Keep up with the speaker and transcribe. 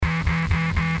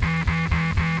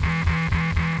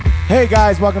Hey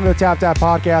guys, welcome to the Tap Tap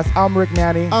Podcast. I'm Rick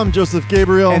Manny. I'm Joseph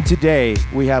Gabriel. And today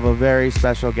we have a very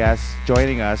special guest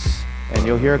joining us, and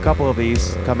you'll hear a couple of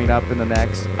these coming up in the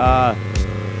next.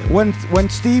 When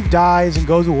Steve dies and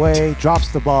goes away, drops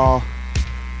the ball,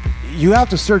 you have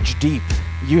to search deep.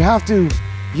 You have to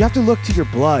look to your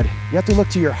blood. You have to look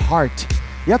to your heart.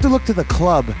 You have to look to the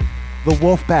club, the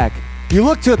Wolfpack. You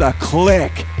look to the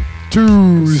clique.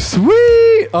 Too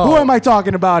sweet. Who am I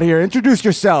talking about here? Introduce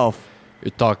yourself. You're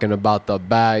talking about the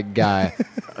bad guy,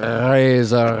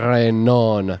 Razor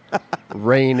Raynon,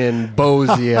 Raynon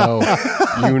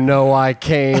Bozio. You know I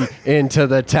came into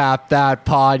the Tap That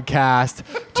Podcast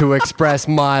to express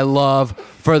my love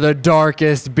for the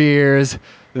darkest beers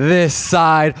this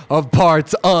side of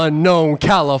parts unknown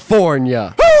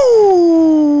California.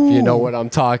 You know what I'm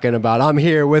talking about. I'm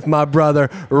here with my brother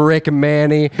Rick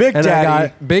Manny. Big Daddy. I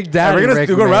got Big Daddy Rick Manny.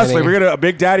 We're gonna wrestling. We're gonna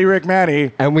Big Daddy Rick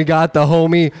Manny. And we got the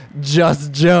homie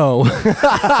Just Joe.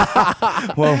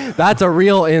 Well, that's a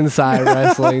real inside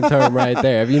wrestling term right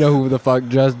there. If you know who the fuck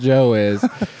Just Joe is.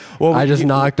 Well, I just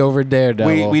knocked over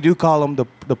Daredevil. We do call him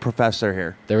the professor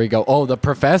here. There we go. Oh, the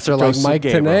professor, like Joseph Mike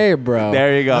Tenay, bro.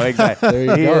 There you go. Exactly. There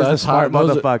you He go. is That's a smart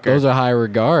motherfucker. Those are high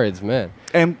regards, man.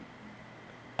 And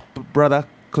brother,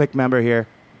 click member here.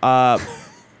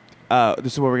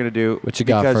 This is what we're gonna do. What you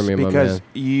got for me, my Because man?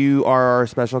 you are our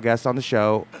special guest on the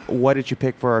show. What did you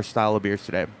pick for our style of beers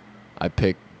today? I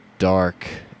picked dark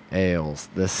ales.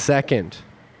 The second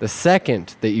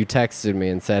that you texted me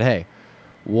and said, "Hey,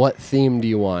 what theme do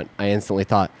you want?" I instantly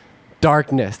thought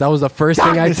darkness. That was the first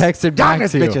thing I texted back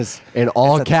Darkness, to you. bitches. In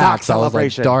all It's a dark caps. I was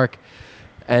like celebration. dark.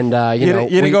 And You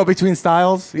didn't go between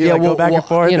styles. You go back and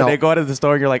forth. you know. And they go into the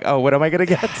store, and you're like, "Oh, what am I gonna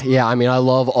get?" Yeah, I mean, I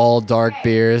love all dark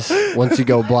beers. Once you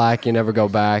go black, you never go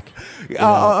back. You know.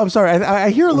 I'm sorry. I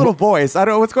hear a little voice. I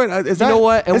don't know what's going on. Is that, know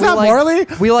what? And is we that like- Marley?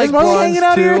 we like is Marley blondes hanging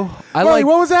out too. here? I Marley, like-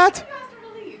 what was that?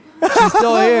 She's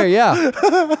still here, yeah.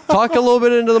 Talk a little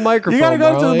bit into the microphone. You gotta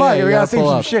go to the Marley. mic. Yeah, We you gotta say pull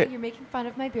some up. shit. You're making fun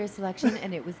of my beer selection,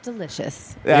 and it was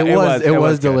delicious. Yeah, It was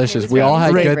good. delicious. It was We all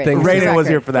had Rainan's good favorite. things. For the Raiden was record.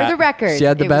 here for that. For the record, She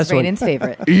had the it best was one. Rainan's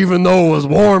favorite. Even though it was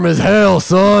warm as hell,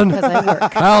 son. Because I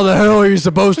work. How the hell are you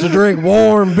supposed to drink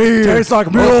warm beer? Tastes like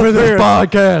up milk in this beer.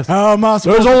 podcast. How am I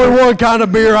supposed There's only one kind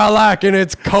of beer I like, and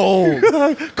it's cold.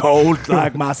 cold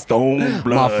like my stone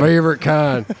blood? My favorite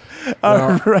kind.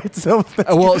 All right, so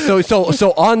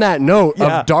So on that note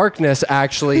Yeah. of darkness,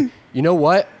 actually, you know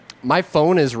what? My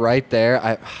phone is right there.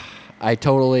 I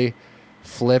totally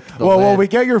flipped the well, lid. we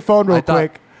get your phone real I thought-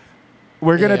 quick.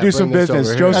 We're gonna Yeah, do some bring this business,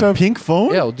 over here. That Joseph. pink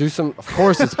phone? Yeah, we'll do some. Of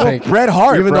course, it's pink. Bret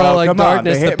Hart, Even bro. though I like Come on,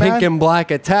 darkness, the the pink Hitman? and black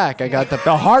attack. I got the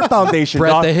The Hart Foundation,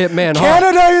 Bret dog. the Hitman Hart.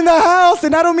 Canada in the house,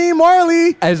 and I don't mean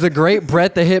Marley. As the great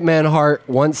Bret the Hitman Hart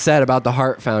once said about the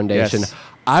Hart Foundation, Yes.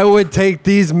 I would take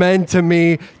these men to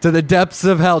me to the depths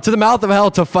of hell, to the mouth of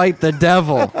hell to fight the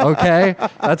devil, okay?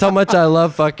 That's how much I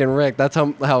love fucking Rick. That's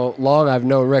how long I've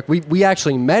known Rick. We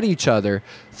actually met each other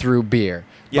through beer.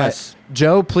 Yes. But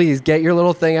Joe, please get your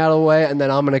little thing out of the way, and then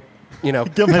I'm going to, Get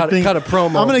my thing. cut a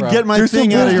promo. I'm gonna bro. get my Do some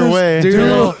thing out of your business. way. Do your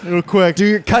little- real quick.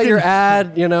 Cut your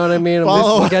ad, you know what I mean?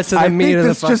 Follow We'll get to the I meat think of the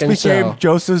this just fucking became show.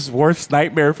 Joseph's worst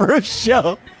nightmare for a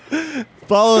show.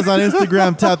 Follow us on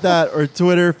Instagram, Tap That, or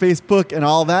Twitter, Facebook, and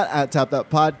all that at Tap That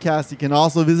Podcast. You can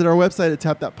also visit our website at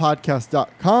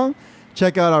tapthatpodcast.com.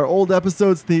 Check out our old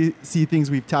episodes, see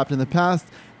things we've tapped in the past,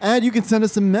 and you can send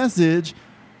us a message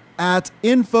at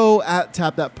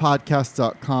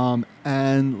info@tapthatpodcast.com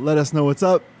and let us know what's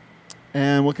up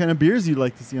and what kind of beers you'd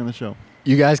like to see on the show.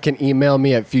 You guys can email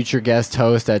me at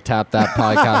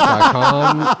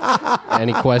futureguesthost@tapthatpodcast.com.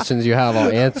 Any questions you have,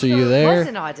 I'll answer you Was there.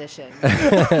 an audition.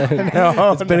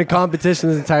 It's been a competition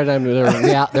this entire time.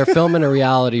 They're filming a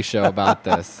reality show about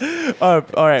this. All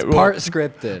right. well, Part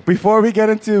scripted. Before we get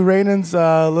into Rainan's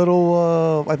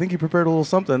little, I think he prepared a little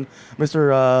something,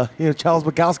 Mr. Charles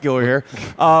Bukowski over here.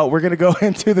 We're gonna go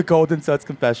into the Golden Suds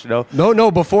confessional.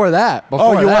 No, before that.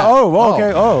 Before you that.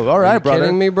 okay. Oh, all right, Are you brother.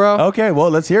 kidding me, bro? Okay, well,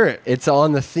 let's hear it. It's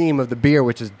on the theme of the beer,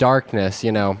 which is darkness,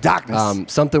 you know.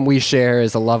 Darkness. Something we share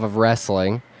is a love of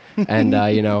wrestling. And,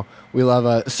 we love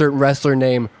a certain wrestler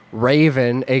named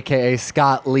Raven, a.k.a.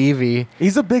 Scott Levy.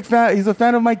 He's a big fan. He's a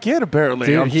fan of my kid, apparently.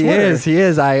 Dude, on he Twitter.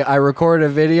 is. I recorded a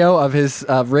video of his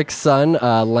Rick's son,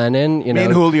 Lennon, Me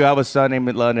and Julio have a son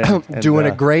named London. doing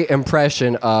a great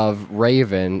impression of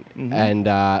Raven, and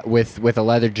with a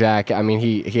leather jacket. I mean,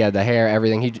 he had the hair,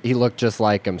 everything. He looked just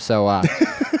like him. So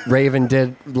Raven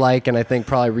did like, and I think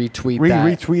probably retweet that.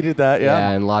 retweeted that.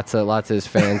 Yeah. And lots of his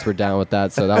fans were down with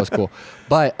that, so that was cool.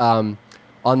 But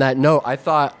on that note, I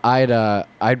thought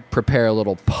I'd prepare a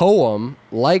little poem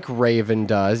like Raven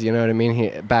does. You know what I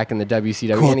mean? Back in the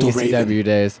WCW and ECW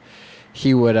days,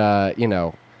 he would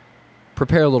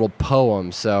prepare a little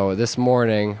poem. So this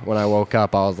morning when I woke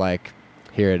up, I was like,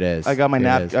 here it is. I got my Here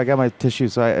it is. I got my tissue,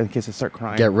 so in case I start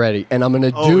crying. Get ready. And I'm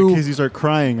going to Oh, do... in case you start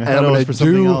crying. I and thought I'm it was gonna for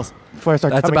something do- else. Before I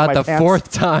start That's coming about my the pants.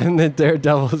 fourth time that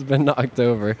Daredevil has been knocked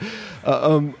over.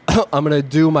 I'm going to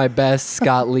do my best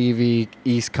Scott Levy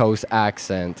East Coast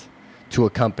accent to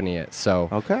accompany it. So,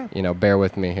 Okay. bear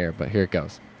with me here, but here it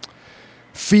goes.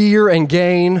 Fear and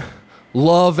gain,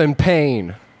 love and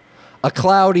pain. A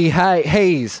cloudy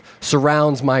haze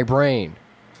surrounds my brain.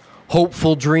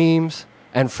 Hopeful dreams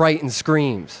and frightened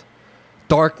screams.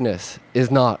 Darkness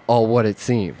is not all what it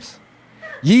seems.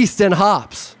 Yeast and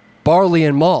hops, barley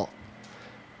and malt.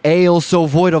 Ale so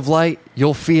void of light,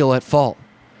 you'll feel at fault.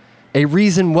 A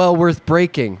reason well worth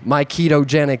breaking my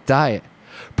ketogenic diet.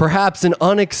 Perhaps an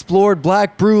unexplored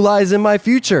black brew lies in my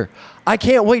future. I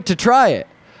can't wait to try it.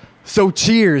 So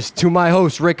cheers to my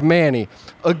host, Rick Manny,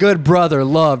 a good brother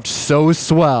loved so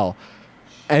swell.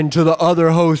 And to the other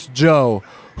host, Joe,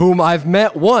 whom I've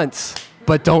met once,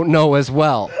 but don't know as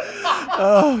well.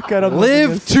 Oh, God, I'm loving Live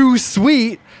this. too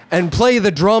sweet and play the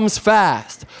drums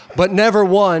fast, but never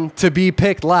one to be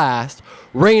picked last.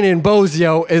 Rainin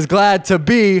Bozio is glad to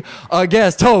be a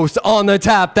guest host on the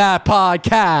Tap That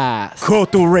podcast.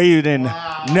 Koto Raiden,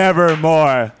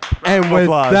 nevermore. And with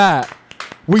Applause. that,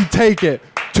 we take it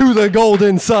to the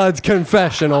Golden Suds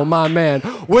confessional, my man,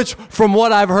 which from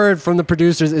what I've heard from the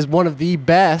producers is one of the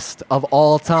best of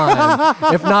all time.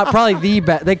 If not probably the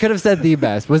best. They could have said the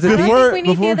best. Was it I don't the? think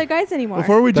we need the other guys anymore.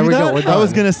 Before we There do we go, that, we're I was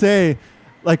done. going to say,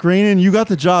 like, Rainin, you got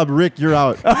the job. Rick, you're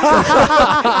out.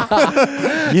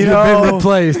 You You've know, been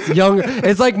replaced. Young.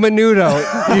 It's like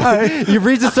Menudo. You've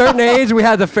reached a certain age. We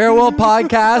had the farewell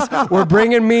podcast. We're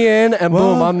bringing me in, and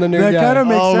boom, I'm the new that guy. kinda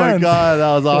makes Oh, my sense. God.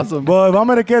 That was awesome. well, if I'm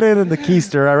gonna get it in the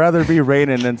keister, I'd rather be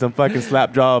Raiden than some fucking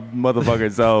slap job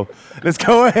motherfucker. So let's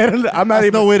go ahead. And I'm not That's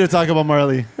even. no way to talk about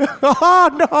Marley.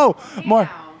 Oh no,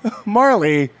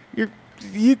 Marley,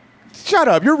 you shut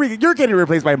up. You're getting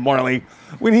replaced by Marley.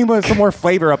 We need some more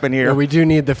flavor up in here. Yeah, we do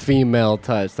need the female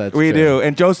touch. That's We true. do.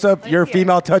 And Joseph, your hear it.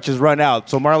 female touch has run out.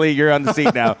 So Marley, you're on the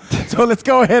seat now. So let's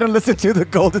go ahead and listen to the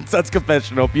Golden Suds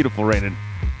confessional. Beautiful, Raiden.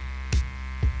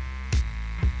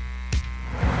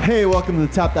 Hey, welcome to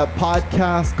the Tap That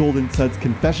Podcast, Golden Suds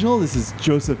Confessional. This is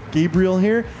Joseph Gabriel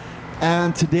here,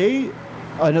 and today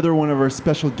another one of our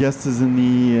special guests is in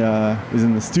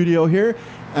the studio here,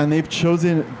 and they've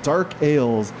chosen dark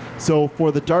ales. So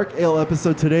for the dark ale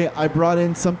episode today, I brought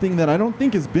in something that I don't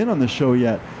think has been on the show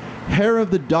yet. Hair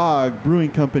of the Dog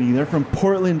Brewing Company. They're from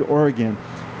Portland, Oregon,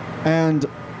 and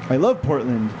I love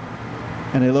Portland,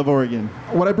 and I love Oregon.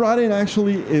 What I brought in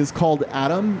actually is called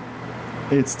Adam.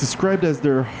 It's described as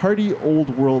their hearty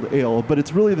old world ale, but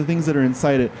it's really the things that are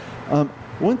inside it.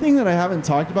 One thing that I haven't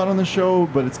talked about on the show,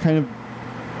 but it's kind of,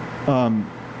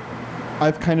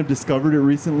 I've kind of discovered it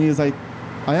recently, is I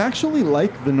actually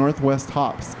like the Northwest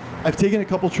hops. I've taken a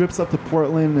couple trips up to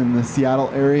Portland and the Seattle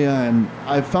area, and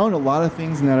I've found a lot of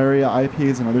things in that area,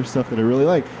 IPAs and other stuff that I really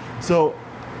like. So,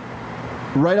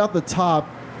 right off the top,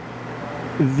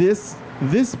 this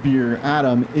beer,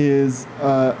 Adam, is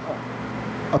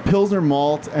a Pilsner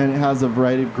malt, and it has a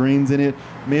variety of grains in it,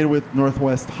 made with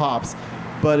Northwest hops.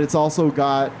 But it's also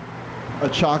got a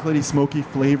chocolatey, smoky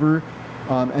flavor,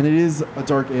 and it is a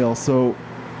dark ale, so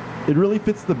it really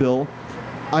fits the bill.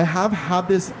 I have had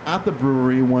this at the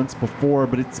brewery once before,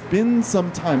 but it's been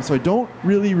some time, so I don't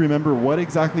really remember what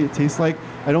exactly it tastes like.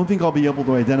 I don't think I'll be able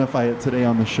to identify it today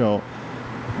on the show.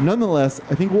 Nonetheless,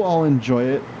 I think we'll all enjoy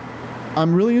it.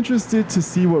 I'm really interested to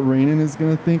see what Rainin is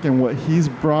going to think and what he's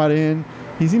brought in.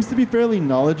 He seems to be fairly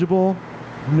knowledgeable.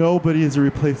 Nobody is a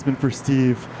replacement for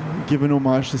Steve. Give an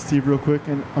homage to Steve real quick,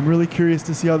 and I'm really curious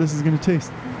to see how this is going to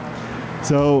taste.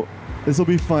 So this will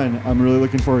be fun. I'm really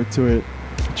looking forward to it.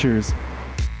 Cheers.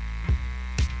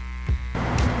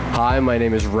 Hi, my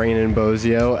name is Rainin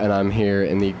Bozio, and I'm here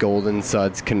in the Golden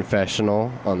Suds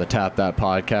confessional on the Tap That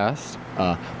podcast.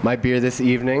 My beer this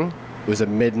evening was a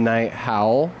Midnight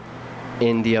Howl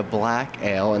India Black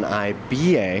Ale, an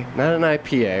IBA, not an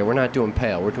IPA. We're not doing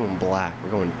pale. We're doing black.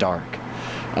 We're going dark.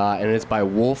 And it's by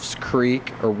Wolf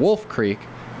Creek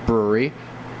Brewery,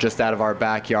 just out of our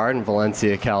backyard in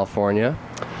Valencia, California.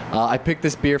 I picked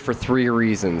this beer for 3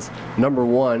 reasons. Number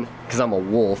 1, because I'm a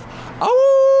wolf.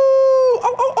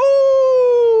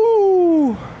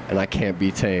 And I can't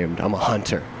be tamed. I'm a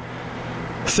hunter.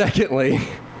 Secondly,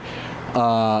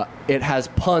 it has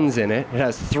puns in it. It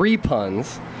has 3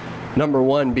 puns. Number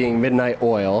 1 being Midnight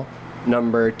Oil.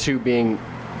 Number 2 being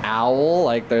owl,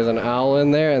 like there's an owl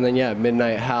in there. And then,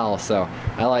 Midnight Howl. So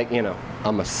I like,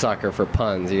 I'm a sucker for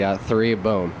puns. You got 3,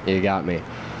 boom, you got me.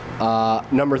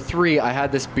 Number 3, I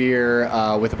had this beer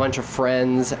with a bunch of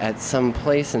friends at some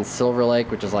place in Silver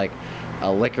Lake, which is like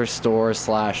a liquor store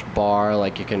 / bar.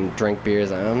 Like you can drink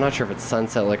beers. I'm not sure if it's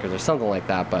Sunset Liquors or something like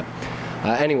that, but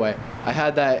anyway, I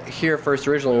had that here first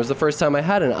originally. It was the first time I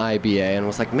had an IBA and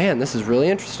was like, man, this is really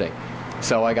interesting.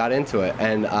 So I got into it,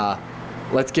 and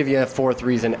let's give you a 4th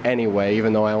reason anyway,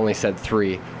 even though I only said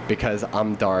 3, because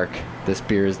I'm dark. This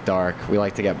beer is dark. We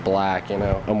like to get black, you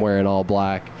know. I'm wearing all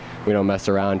black. We don't mess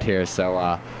around here,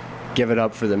 so give it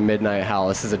up for the Midnight Howl.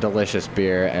 This is a delicious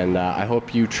beer, and I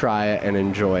hope you try it and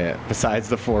enjoy it, besides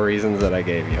the 4 reasons that I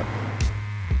gave you.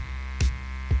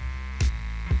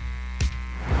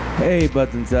 Hey,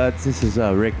 Buds and Zuds. This is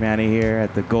Rick Manny here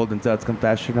at the Golden Zuds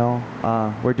Confessional.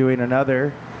 We're doing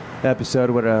another episode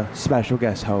with a special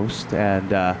guest host,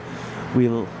 and we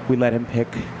let him pick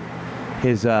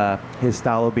his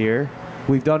style of beer.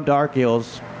 We've done dark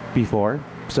ales before,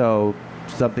 so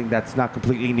something that's not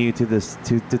completely new to this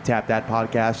to Tap That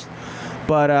podcast.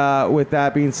 But with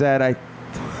that being said,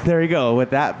 there you go.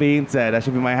 With that being said, that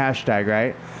should be my hashtag,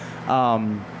 right?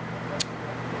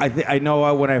 I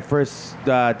know when I first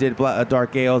did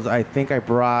dark ales, I think I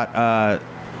brought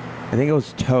I think it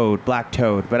was Black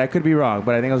Toad, but I could be wrong.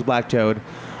 But I think it was Black Toad,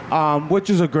 which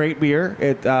is a great beer.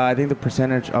 I think the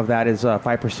percentage of that is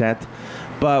 5%.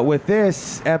 But with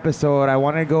this episode, I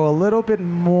want to go a little bit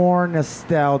more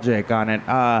nostalgic on it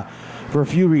for a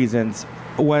few reasons.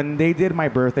 When they did my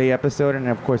birthday episode, and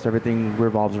of course everything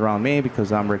revolves around me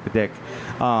because I'm Rick the Dick,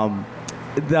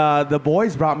 the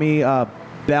boys brought me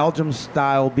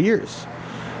Belgium-style beers.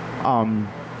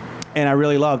 And I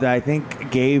really loved it. I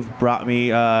think Gabe brought me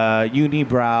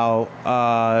Unibrow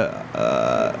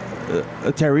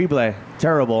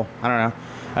Terrible. I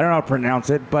don't know how to pronounce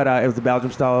it, but it was the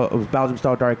Belgium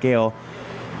style dark ale.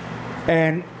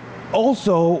 And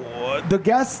also, the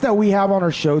guest that we have on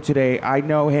our show today, I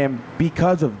know him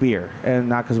because of beer and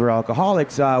not because we're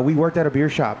alcoholics. We worked at a beer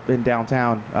shop in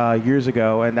downtown years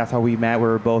ago, and that's how we met. We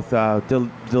were both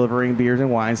delivering beers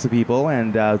and wines to people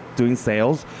and doing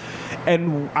sales.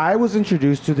 And I was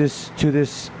introduced to this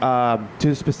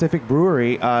specific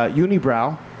brewery,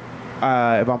 Unibrow,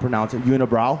 if I'm pronouncing it,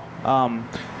 Unibrow.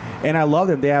 And I love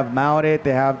them. They have Maudit,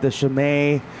 they have the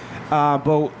Chimay.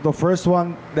 But the first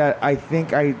one that I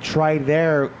think I tried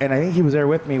there, and I think he was there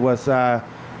with me, was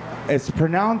it's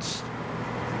pronounced,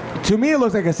 to me it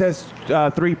looks like it says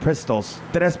 3 pistols,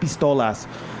 tres pistolas,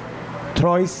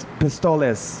 trois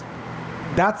pistoles.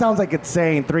 That sounds like it's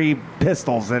saying 3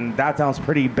 pistols, and that sounds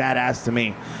pretty badass to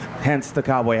me. Hence the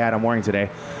cowboy hat I'm wearing today.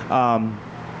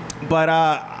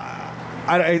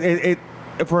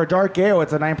 For a dark ale,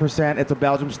 it's a 9%. It's a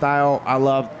Belgium style. I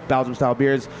love Belgium style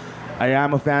beers. I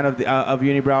am a fan of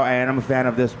Unibrow, and I'm a fan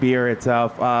of this beer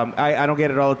itself. I don't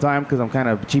get it all the time because I'm kind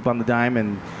of cheap on the dime,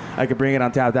 and I could bring it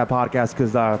on Tap That podcast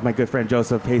because my good friend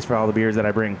Joseph pays for all the beers that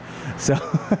I bring. So,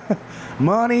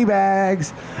 money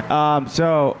bags.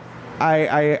 So,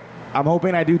 I'm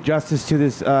hoping I do justice to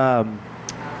this to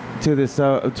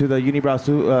the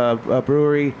Unibrow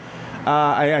brewery.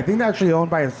 I think they're actually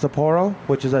owned by Sapporo,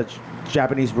 which is a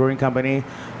Japanese brewing company.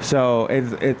 So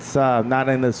it's not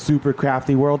in the super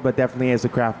crafty world, but definitely is a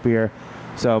craft beer.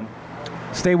 So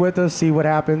stay with us, see what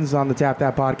happens on the Tap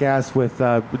That podcast with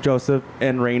Joseph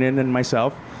and Rainin and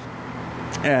myself.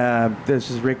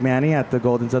 This is Rick Manny at the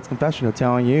Golden Zuds Confessional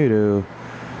telling you to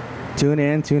tune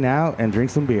in, tune out, and drink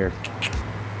some beer.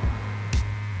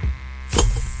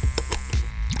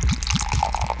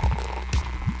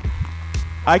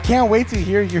 I can't wait to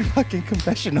hear your fucking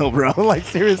confessional, bro. Like,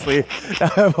 seriously.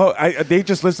 They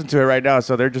just listened to it right now,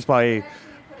 so they're just probably...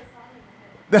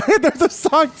 There's a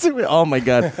song to it. Oh, my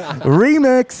God.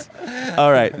 Remix.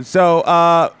 All right.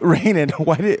 So, Rainin,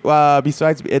 why did,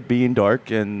 besides it being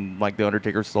dark and, like, The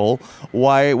Undertaker's soul,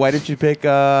 why did you pick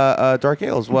dark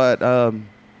ales? What...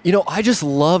 You know, I just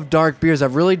love dark beers.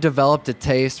 I've really developed a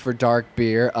taste for dark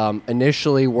beer.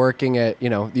 Initially working at,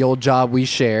 the old job we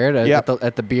shared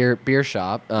at the beer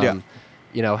shop.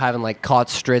 You know, having like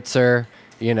Kottstritzer,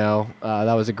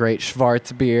 that was a great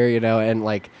Schwarz beer, and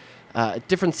like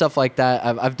different stuff like that.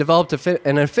 I've developed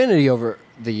an affinity over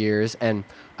the years, and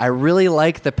I really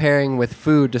like the pairing with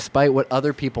food, despite what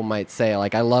other people might say.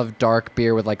 Like, I love dark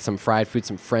beer with like some fried food,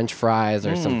 some French fries,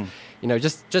 or some,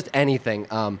 just anything.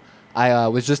 I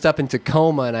was just up in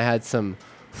Tacoma, and I had some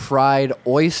fried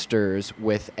oysters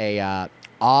with a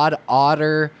Odd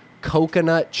Otter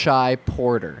coconut chai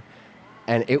porter,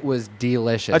 and it was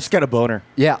delicious. I just got a boner.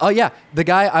 Yeah. Oh, yeah. The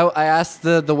guy, I asked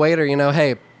the waiter,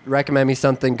 hey, recommend me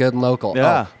something good and local.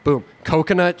 Yeah. Oh, boom.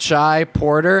 Coconut chai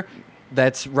porter.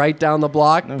 that's right down the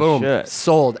block. No Boom, shit.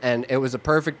 sold. And it was a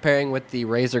perfect pairing with the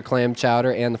razor clam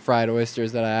chowder and the fried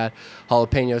oysters that I had,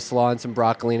 jalapeno slaw and some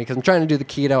broccolini. Because I'm trying to do the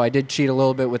keto. I did cheat a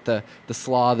little bit with the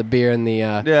slaw, the beer, and the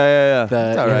Yeah. the-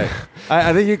 It's all right.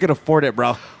 I think you can afford it,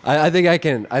 bro. I think I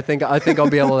can. I think I'll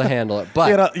be able to handle it.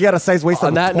 But You got a size waist on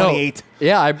of that 28. note,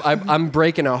 yeah, I'm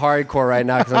breaking it hardcore right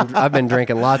now because I've been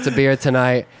drinking lots of beer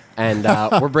tonight, and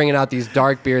we're bringing out these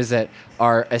dark beers that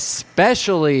are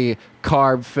especially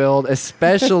carb filled,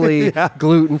 especially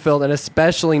gluten filled, and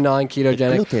especially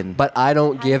non-ketogenic. Gluten. But I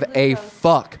don't give a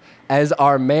fuck, as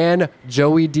our man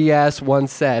Joey Diaz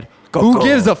once said. Coco. Who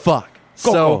gives a fuck?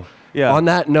 So, Coco. Yeah. on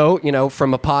that note,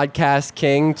 from a podcast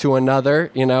king to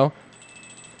another,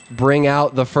 bring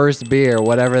out the first beer,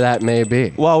 whatever that may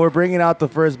be. Well, we're bringing out the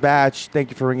first batch. Thank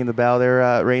you for ringing the bell there,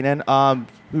 Raynan.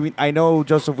 I know,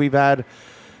 Joseph, we've had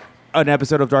an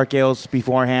episode of Dark Ales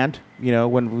beforehand,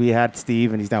 when we had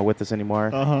Steve, and he's not with us anymore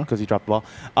because he dropped the ball.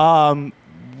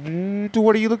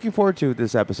 What are you looking forward to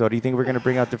this episode? Do you think we're going to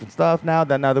bring out different stuff now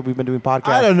that we've been doing podcasts?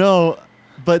 I don't know,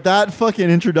 but that fucking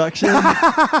introduction,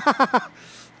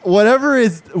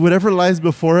 whatever lies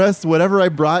before us, whatever I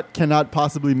brought cannot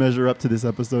possibly measure up to this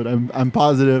episode. I'm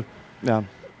positive. Yeah.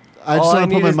 I All just I want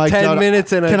to need put is my mic 10 down.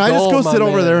 minutes and a Can I just goal, go my sit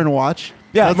over man. there and watch?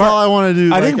 Yeah, That's all I want to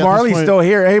do. I think Marley's still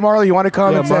here. Hey, Marley, you want to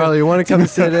come? Yeah, and sit? Marley, you want to come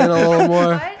sit in a little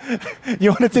more? You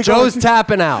want to take Joe's over?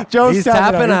 tapping out. He's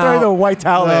tapping out. He's throwing the white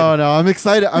towel in. No, I'm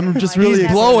excited. I'm just really He's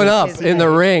excited. blowing up in the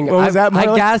ring. What was that, I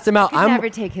Marley? gassed him out. Could never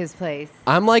take his place.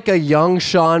 I'm like a young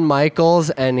Shawn Michaels,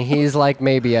 and he's like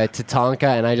maybe a Tatanka,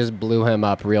 and I just blew him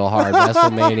up real hard,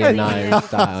 WrestleMania 9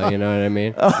 style. You know what I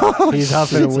mean? He's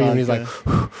huffing and weaving. He's like,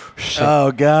 shit.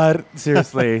 Oh, God.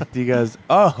 Seriously. Do you guys...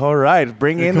 Oh, all right.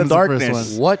 Bring Here in the comes the first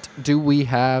darkness. one. What do we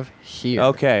have here?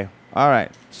 Okay. All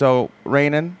right. So,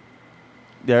 Raynan.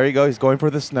 There you go. He's going for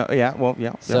the snow. Yeah. Well,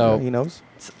 yeah. So- he knows.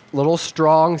 It's a little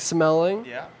strong smelling,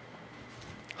 Yeah.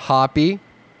 hoppy,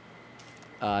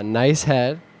 nice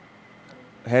head,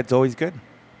 Head's always good.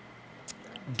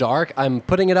 dark. I'm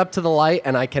putting it up to the light,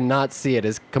 and I cannot see it.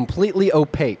 It's completely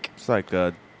opaque. It's like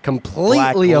a black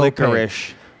Completely opaque.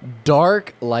 licorice.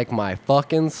 Dark like my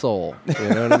fucking soul. You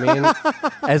know what I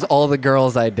mean? As all the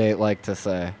girls I date like to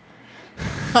say.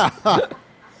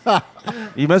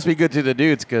 You must be good to the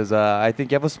dudes because I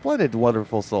think you have a splendid,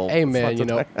 wonderful soul. Hey, It's man, not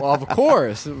to- well, of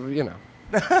course,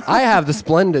 I have the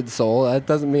splendid soul. That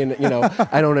doesn't mean,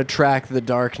 I don't attract the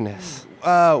darkness.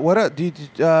 What do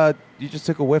you just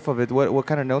took a whiff of it? What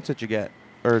kind of notes did you get?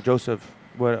 Or Joseph,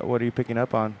 what are you picking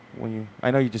up on when you?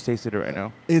 I know you just tasted it right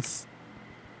now.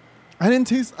 I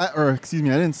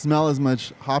didn't smell as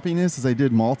much hoppiness as I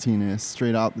did maltiness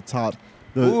straight out the top.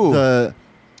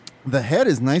 The head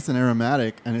is nice and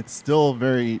aromatic, and it's still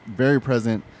very, very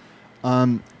present.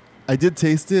 I did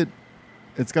taste it.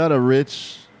 It's got a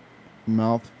rich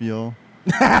mouth feel.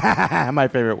 My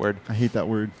favorite word. I hate that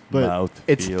word, but Mouth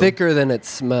It's feel. thicker than it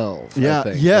smells. I yeah,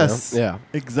 think, yes, Yeah.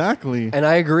 exactly. And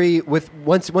I agree with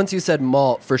once you said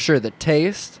malt, for sure, the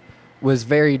taste was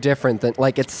very different than,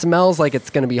 like, it smells like it's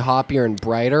going to be hoppier and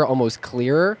brighter, almost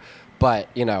clearer, but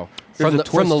There's from a the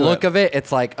twist to look it. of it,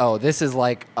 it's like, oh, this is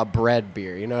like a bread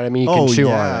beer. You know what I mean? You can chew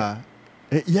on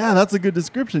it. Yeah, that's a good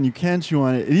description. You can chew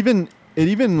on it. It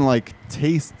even like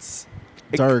tastes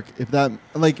dark. If that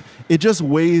it just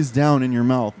weighs down in your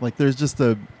mouth. Like there's just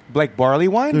Like barley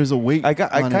wine. there's a weight. I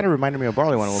kind of of reminded me of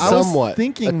barley wine a little I bit. was Somewhat.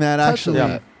 thinking A that touch of actually,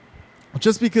 that.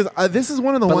 just because this is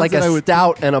one of the But ones like that I a would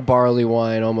stout and a barley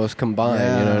wine almost combined.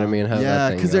 You know what I mean? Have yeah, that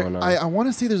thing because going on. I want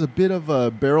to say there's a bit of a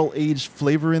barrel aged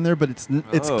flavor in there, but it's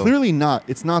Oh. clearly not.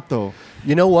 It's not though.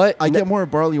 You know what? I get more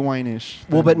barley wine-ish.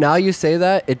 Well, than- but now you say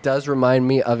that, it does remind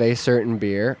me of a certain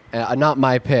beer. Not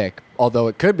my pick, although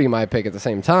it could be my pick at the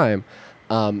same time.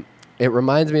 It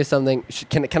reminds me of something.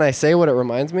 Can I say what it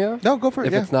reminds me of? No, go for it.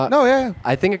 If yeah. it's not, No, yeah.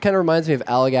 I think it kind of reminds me of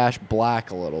Allagash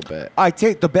Black a little bit. I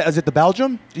take is it the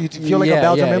Belgium? Do you feel like a Yeah,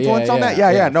 Belgium yeah, influence yeah, on that?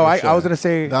 yeah, Yeah. yeah, No, for I sure. was gonna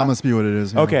say that must be what it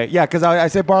is. Yeah. Okay, yeah, because I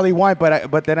said barley wine,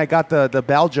 but then I got the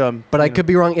Belgium. But I could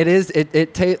be wrong. It is.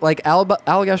 It tastes like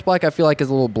Allagash Black. I feel like is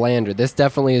a little blander. This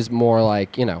definitely is more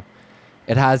like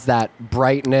It has that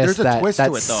brightness, There's a that twist to it,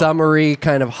 though. summery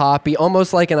kind of hoppy,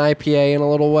 almost like an IPA in a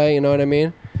little way. You know what I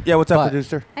mean? Yeah, what's up, But-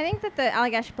 producer? I think that the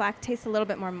Allagash Black tastes a little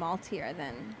bit more maltier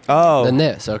than. Oh, Than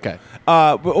this, okay.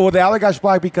 well, the Allagash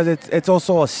Black because it's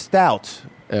also a stout,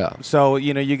 Yeah. so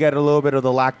you get a little bit of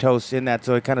the lactose in that,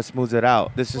 so it kind of smooths it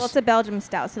out. This Well, is it's a Belgium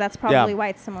stout, so that's probably why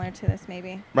it's similar to this,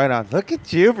 maybe. right on. Look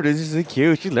at you, producer. So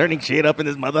cute. She's learning shit up in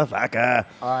this motherfucker.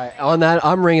 All right. On that,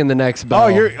 I'm ringing the next bell.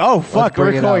 Fuck,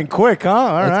 bring we're it going up. quick, huh?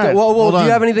 All Let's right. go. Well, Hold do you on.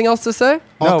 have anything else to say?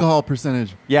 Alcohol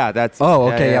percentage. Yeah, that's. Oh,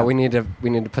 okay. Yeah, we need to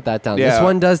put that down. This Yeah.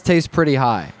 one does taste pretty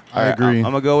high. I agree. I'm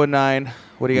gonna go with 9.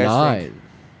 What do you guys think?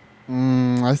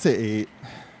 9. I say 8.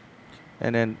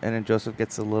 And then Joseph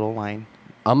gets a little line.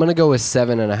 I'm gonna go with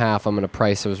 7.5. I'm gonna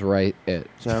price was right it.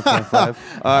 7.5.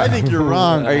 I think you're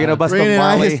wrong. Are you gonna bust Rain a and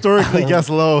I Molly? historically guess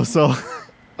low, so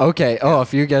Okay. Oh,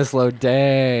 if you guess low,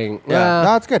 dang. Yeah,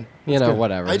 no, it's good. You know,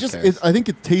 whatever. I who just cares? I think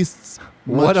it tastes.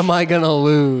 What am I gonna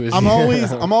lose? I'm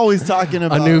always talking a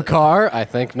about new car? I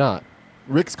think not.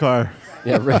 Rick's car.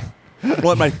 Yeah. Right.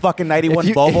 What, my fucking 91 If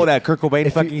you- Volvo that Kurt Cobain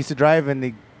if fucking you- used to drive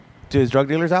to his drug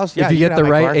dealer's house? Yeah, if you can get the have my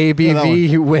right car. Yeah, that one. ABV,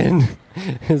 you win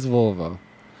his Volvo.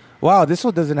 Wow, this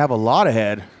one doesn't have a lot of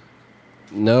head.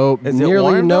 Nope. Is it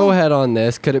Nearly warm, no though? head on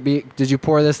this. Could it be? Did you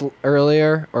pour this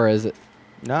earlier, or is it?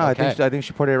 No, Okay. I think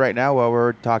she put it right now while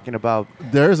we're talking about.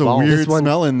 There's a Well, weird this one-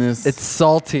 smell in this. It's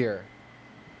saltier.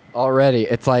 Already,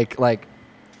 it's like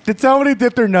Did somebody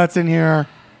dip their nuts in here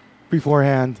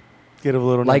beforehand? Get a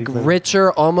little like nutty flavor.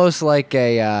 richer, almost like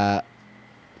a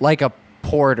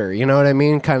porter. You know what I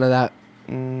mean? Kind of that.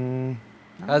 Mm,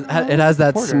 It has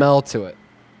that Porter. smell to it.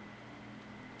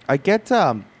 I get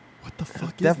what the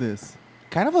fuck is def- this?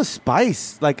 kind of a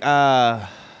spice,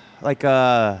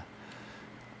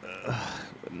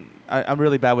 I'm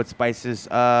really bad with spices.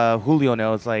 Julio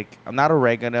knows, like, I'm not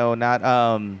oregano, not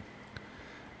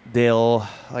dill,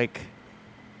 like.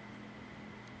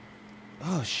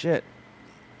 Oh shit!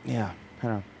 Yeah, I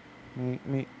don't know. Let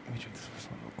me drink this first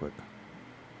one real quick.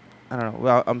 I don't know.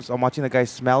 Well, I'm watching the guy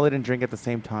smell it and drink at the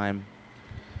same time.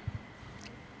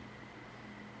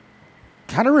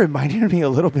 Kind of reminded me a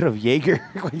little bit of Jaeger.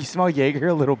 When you smell Jaeger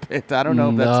a little bit, I don't know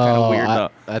if that's kind of weird though.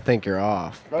 I think you're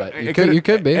off. But It you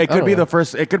could be. It I could don't be know. the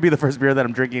first. It could be the first beer that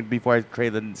I'm drinking before I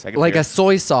trade the second. Like beer. a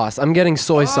soy sauce. I'm getting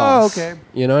soy Oh, sauce. okay.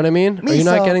 You know what I mean? Are you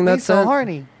not getting that miso scent?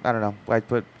 horny. I don't know. I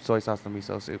put soy sauce in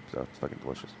miso soup, so it's fucking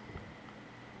delicious.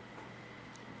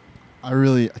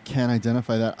 I can't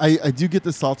identify that. I do get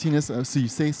the saltiness. So you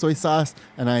say soy sauce,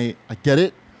 and I get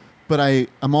it, but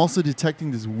I'm also detecting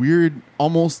this weird,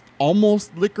 almost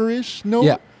licorice note.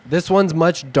 Yeah. This one's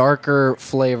much darker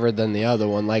flavored than the other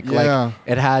one. Like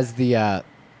it has the.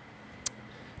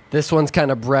 This one's kind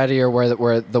of breadier,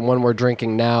 where the one we're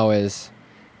drinking now is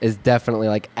definitely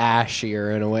like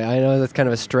ashier in a way. I know that's kind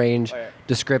of a strange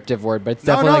descriptive word, but it's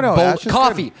No, definitely no, like ash is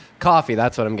coffee. good. Coffee,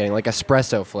 that's what I'm getting, like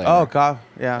espresso flavor. Oh god,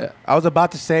 yeah. Yeah. I was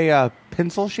about to say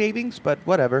pencil shavings, but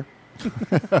whatever.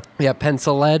 Yeah,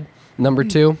 pencil lead, number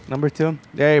 2. Number 2.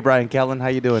 Hey, Brian Kellen, how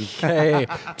you doing? Hey,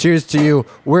 cheers to you.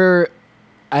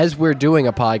 As we're doing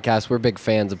a podcast, we're big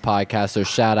fans of podcasts, so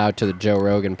shout out to the Joe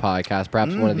Rogan podcast,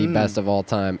 perhaps one of the best of all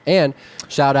time. And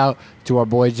shout out to our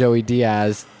boy Joey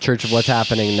Diaz, Church of What's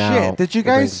Happening Now. Shit, did you We're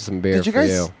drinking guys- some beer did you for guys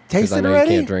you, 'cause taste I it know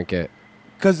already? you can't drink it.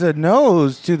 Because the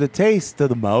nose to the taste to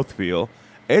the mouthfeel,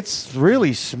 it's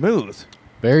really smooth.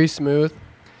 Very smooth,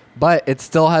 but it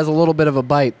still has a little bit of a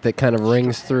bite that kind of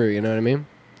rings through, you know what I mean?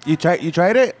 You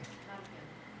tried it?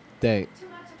 Dang.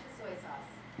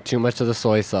 Too much of the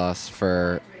soy sauce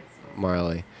for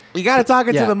Marley. You got to talk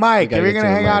it Yeah, to the you mic gotta if you're get going to to the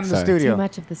hang mic, out in the sorry. studio. Too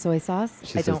much of the soy sauce.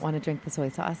 She I says- don't want to drink the soy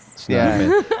sauce. It's not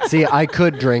Yeah. a fan. See, I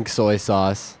could drink soy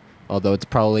sauce, although it's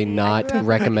probably not I grew up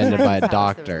recommended with by a friends'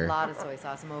 house. There doctor. was a lot of soy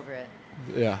sauce. I'm over it.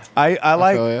 Yeah. I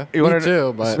like. feel ya. You Me wanna-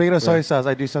 too, but- speaking of soy right. sauce,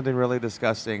 I do something really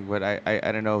disgusting, but I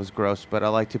don't know if it's gross, but I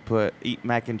like to eat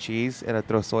mac and cheese and I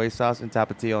throw soy sauce and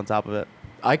tapatio on top of it.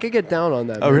 I could get down on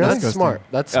that. Oh, man. really? That's Disgusting. smart.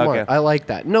 That's smart. Okay. I like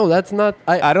that. No, that's not.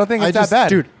 I don't think I it's just- that bad,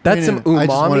 Dude, that's some umami. I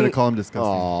just wanted to call him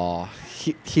disgusting. Oh,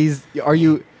 he's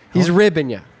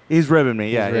ribbing you. He's ribbing me.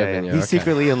 Yeah, He's yeah, ribbing yeah. you, He's okay.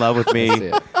 secretly in love with I see me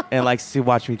it. and likes to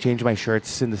watch me change my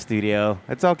shirts in the studio.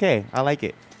 It's okay. I like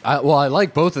it. Well, I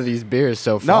like both of these beers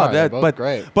so far. They're both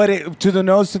great. but to the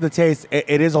nose, to the taste,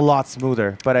 it is a lot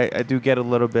smoother. But I do get a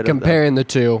little bit Comparing the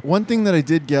two. One thing that I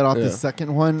did get off Yeah. the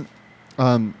second one,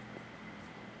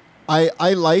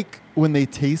 I like when they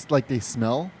taste like they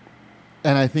smell,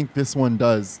 and I think this one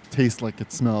does taste like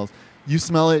it smells. You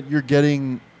smell it, you're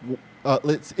getting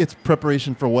it's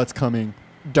preparation for what's coming.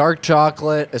 Dark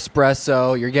chocolate,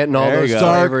 espresso. You're getting all There those you go.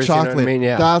 flavors. Dark You know chocolate. what I mean?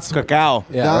 Yeah. That's of cacao.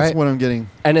 Yeah, that's right? what I'm getting.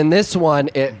 And in this one,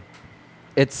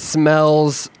 it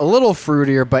smells a little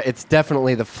fruitier, but it's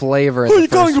definitely the flavor. In Who the you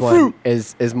calling first a one fruit?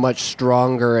 is much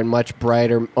stronger and much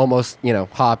brighter, almost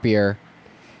hoppier.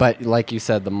 But like you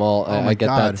said, the malt, Oh I my get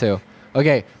God. that too.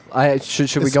 Okay,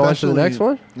 should we go on to the next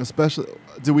one? Especially,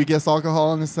 do we guess alcohol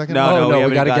on the second No, one? no, we we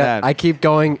haven't gotta got get. that. I keep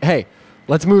going. Hey,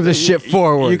 let's move this shit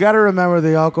forward. You got to remember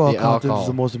the alcohol The content alcohol. is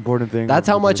the most important thing. That's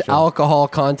how of the much show. alcohol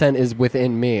content is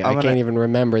within me. I I'm can't gonna- even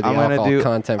remember the I'm gonna alcohol do.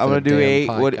 content. I'm for gonna the do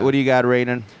damn 8. What podcast. do you got,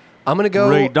 Rainin? I'm gonna go.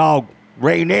 Ray dog,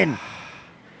 Rainin.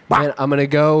 Man, I'm gonna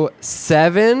go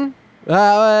 7.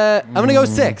 I'm gonna go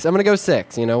 6. I'm gonna go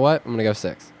 6. You know what? I'm gonna go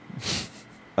 6.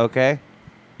 Okay.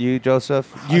 You,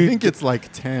 Joseph? I You think it's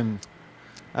like 10.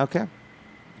 Okay.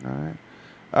 All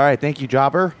right. Thank you,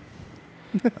 Jobber.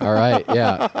 All right,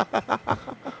 yeah.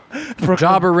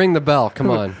 Jobber, ring the bell. Come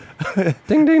on.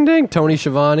 Ding, ding, ding. Tony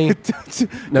Schiavone.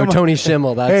 No, Come on. Tony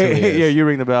Schimmel. That's who he is. Yeah, you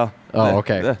ring the bell. Oh,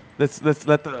 okay. Let's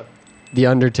let the. The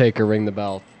Undertaker, ring the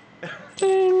bell.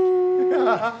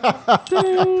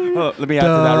 Oh, let me add to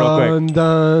that real quick.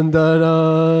 Dun,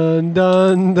 dun, dun,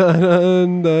 dun,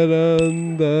 dun,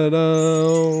 dun, dun,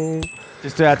 dun.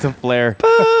 Just to add some flair.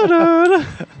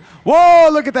 Whoa!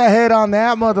 Look at the head on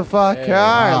that motherfucker. Hey.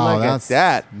 Wow, Look at that's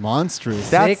that. monstrous.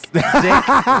 That's Dick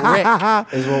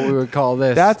Rick is what we would call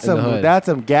this. that's in the some hood. that's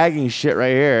some gagging shit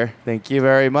right here. Thank you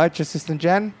very much, Assistant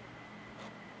Jen.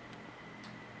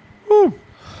 Woo.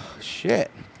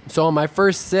 Shit. So on my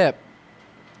first sip,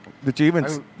 Did you even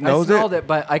I nose smelled it? it,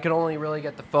 but I could only really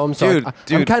get the foam. So I'm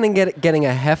Dude. kind of getting a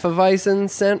Hefeweizen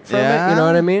scent from it. Yeah? You know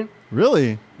what I mean?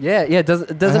 Really? Yeah. Doesn't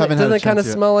it haven't had a kind of chance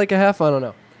yet. smell like a hef? I don't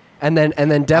know. And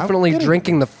then definitely getting-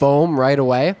 drinking the foam right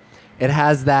away. It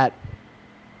has that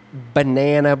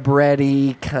banana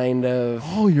bready kind of.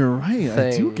 Oh, you're right. I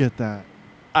do Thing. get that.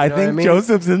 I know what I think mean?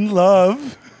 Joseph's in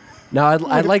love. Now I'd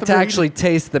at like the to burrito. actually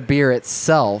taste the beer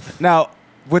itself. Now,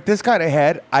 with this kind of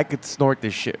head, I could snort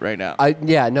this shit right now.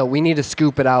 We need to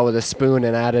scoop it out with a spoon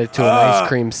and add it to an ice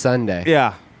cream sundae.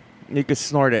 Yeah, you could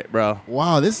snort it, bro.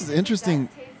 Wow, this is interesting.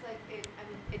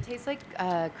 It tastes like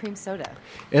cream soda.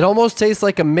 It almost tastes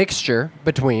like a mixture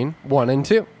between 1 and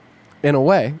 2, in a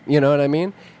way. You know what I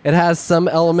mean? It has some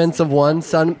elements of 1,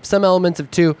 some elements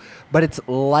of 2, but it's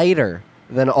lighter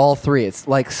than all 3. It's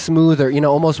like smoother,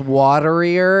 almost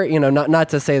waterier. Not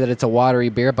to say that it's a watery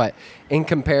beer, but in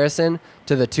comparison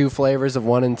to the 2 flavors of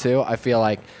 1 and 2, I feel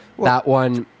like that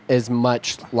one is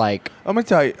much like I'm gonna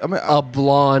tell you. a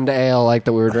blonde ale like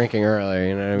that we were drinking earlier.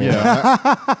 You know what I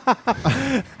mean?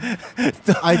 Yeah.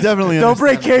 I definitely Don't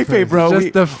break understand the kayfabe, bro. Just We-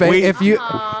 the face. we- If you,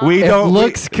 we if don't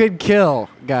looks could kill,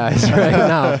 guys, right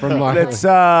now from Marley. Let's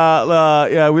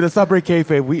let's not break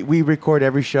kayfabe. We record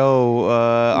every show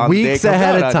on the day it Weeks comes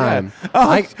ahead out of on, time. yeah.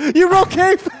 Oh, you broke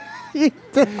kayfabe. You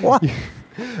dickwad.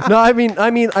 No, I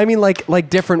mean, like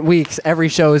different weeks. Every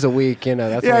show is a week. That's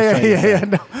what I was trying to say.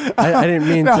 No. I didn't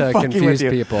mean No, to fucking confuse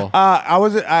with you. people.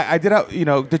 I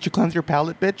did. Did you cleanse your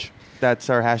palate, bitch? That's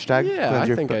our hashtag. Yeah, Cleanse I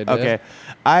your- think I did. Okay,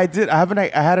 I did. I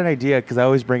had an idea because I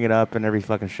always bring it up in every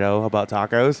fucking show about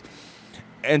tacos,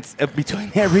 and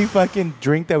between every fucking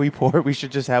drink that we pour, we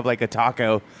should just have like a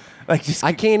taco. Like just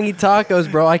I can't eat tacos,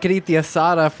 bro. I could eat the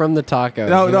asada from the tacos.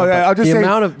 No, no, but I'll just the say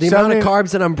amount of something-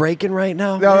 carbs that I'm breaking right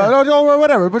now. no,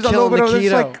 whatever. But Killing the it's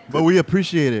keto. like- But we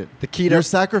appreciate it. The keto- Your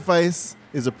sacrifice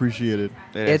is appreciated.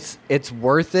 It is. It's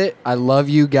worth it. I love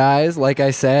you guys. Like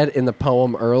I said in the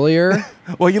poem earlier,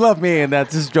 Well, you love me, and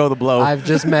that's just Joe the Blow. I've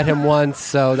just met him once,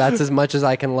 so that's as much as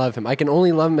I can love him. I can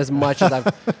only love him as much as I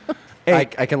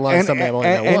can love somebody I've only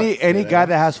met once. Any guy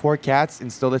that has 4 cats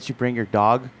and still lets you bring your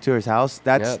dog to his house,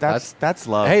 Yeah, that's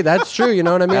love. Hey, that's true. You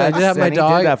know what I mean? I did have my And he did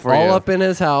dog that for all you. up in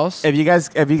his house. if you guys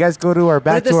go to our But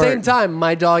back at the to our, same time,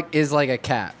 my dog is like a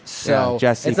cat. So Yeah,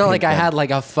 Jesse it's not like I Pinkman. had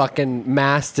like a fucking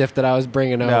mastiff that I was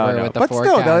bringing no, over no. with the But 4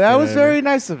 still, cats. though, that you know was what I mean? very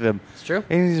nice of him. It's true.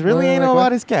 And he's really Well, anal like about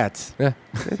what? his cats. Yeah.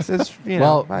 It's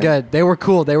Well, good. They were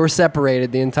cool. They were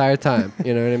separated the entire time.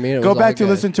 You know what I mean? It Go was all back to good.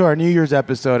 listen to our New Year's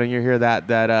episode, and you hear that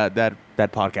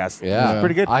podcast. Yeah, It's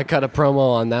pretty good. I cut a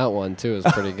promo on that one too. It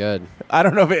was pretty good. I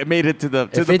don't know if it made it to the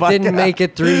If the it podcast. didn't make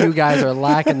it through, you guys are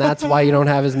lacking. That's why you don't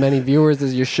have as many viewers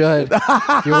as you should.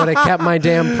 If you would have kept my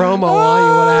damn promo on,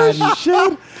 you would have had.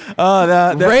 Shit.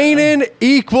 Rainin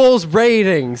equals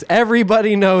ratings.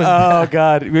 Everybody knows Oh that.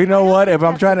 God! You know what? If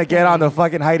I'm trying to get on the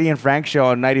fucking Heidi and Frank show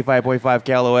on 95.5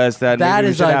 KLOS, then That maybe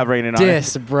we is should a have raining on it.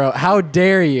 diss, bro. How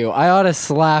dare you? I ought to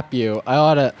slap you. I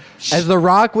ought to, as The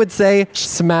Rock would say,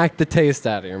 smack the taste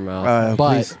out of your mouth.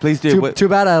 But please do. Too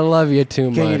bad I love you too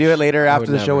much. Can you do it later I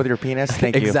after would the show never. with your penis?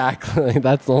 Thank you. Exactly.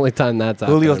 That's the only time that's out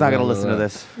Julio's there. not going to listen to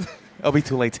this. It'll be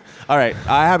too late. All right.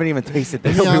 I haven't even tasted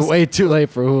this. It'll Yes. be way too late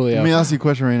for Julio. Let me ask you a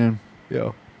question, Rainen.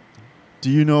 Yo.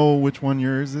 Do you know which one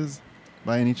yours is,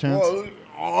 by any chance?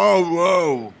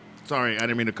 Whoa. Sorry, I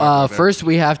didn't mean to First,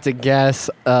 we have to guess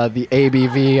the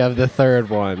ABV of the third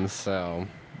one. So,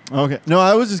 Okay. No,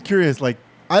 I was just curious. Like,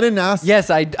 I didn't ask. yes,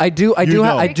 I do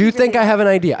know. think I have an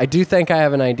idea. I do think I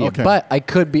have an idea, Okay. but I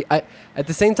could be. At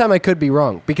the same time, I could be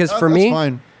wrong because That's for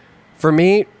fine.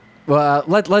 me,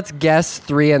 let's guess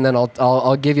 3, and then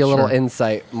I'll give you a little Sure.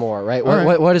 insight more. Right? All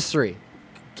right. What is 3?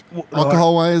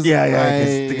 Alcohol wise, Yeah.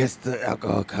 I guess the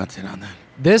alcohol content on that.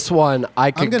 This one I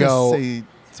I'm could gonna go say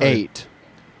sorry. 8.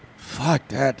 Fuck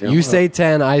that. You say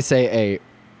 10, I say 8.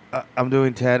 I'm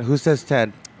doing 10. Who says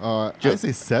 10? I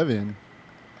say 7.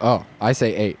 Oh, I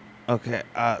say 8. Okay,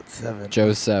 7.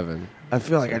 Joe's 7. I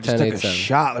feel like I just 10, took 8, a 7.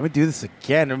 shot. Let me do this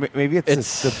again. Or maybe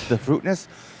it's the fruitness,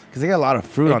 because they got a lot of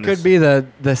fruit It on could this. be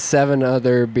the 7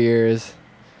 other beers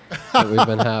that we've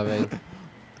been having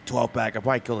 12-pack. I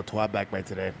probably killed a 12-pack by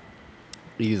today.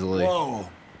 easily. Whoa.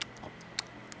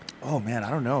 Oh man, I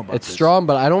don't know about It's this. strong,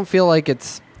 but I don't feel like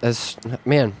it's as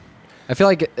man. I feel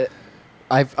like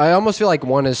I almost feel like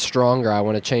 1 is stronger. I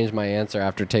want to change my answer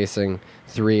after tasting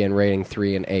 3 and rating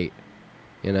 3 and 8.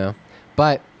 You know,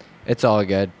 but it's all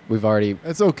good. We've already.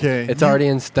 It's okay. It's already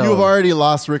in stone. You've already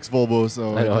lost Rick's Volvo,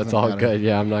 so I know it it's doesn't all matter. good.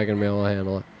 Yeah, I'm not gonna be able to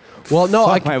handle it. Well, no,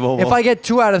 Fuck my Volvo. if I get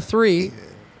 2 out of 3,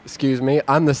 excuse me,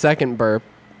 I'm the second burp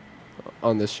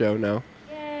on this show now,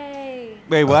 Yay.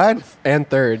 Wait, what? and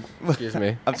third. Excuse me.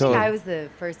 I'm I think totally. I was the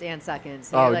first and second.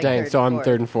 So Oh you're like dang! third So and I'm fourth.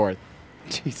 third and fourth.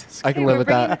 Jesus. I can Hey, live we're with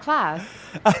bringing that. the class.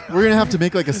 We're gonna have to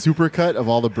make like a supercut of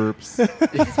all the burps.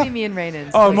 Just be me and Rainen.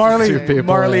 Oh, Two Marley. people,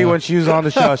 Marley, yeah. when she was on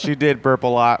the show, she did burp a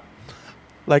lot.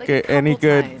 Like, Like a any couple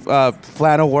good times.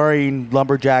 flannel-wearing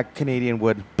lumberjack Canadian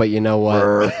would. But you know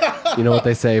what? You know what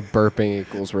they say? Burping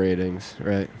equals ratings,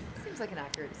 right? Seems like an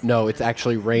accurate. No, it's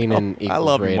actually Rainin I equals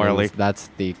love you, ratings. Marley. That's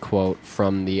the quote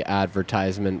from the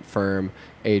advertisement firm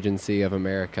Agency of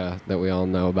America that we all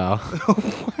know about.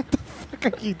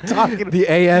 What are you talking about? The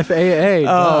AFAA.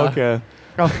 Oh, duh. okay.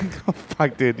 Oh,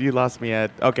 fuck, dude. You lost me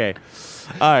at... Okay.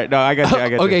 All right. No, I got you. I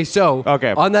got you. Okay, so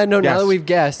Okay. on that note, now Yes. that we've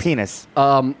guessed, Penis.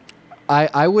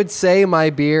 I would say my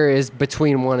beer is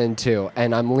between 1 and 2,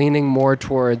 and I'm leaning more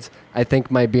towards I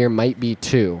think my beer might be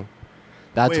 2.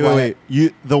 That's wait, why. wait.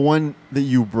 You the one that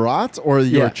you brought or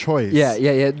your choice?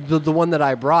 Yeah. The one that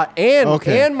I brought and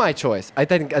Okay. and my choice. I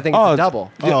think it's Oh, a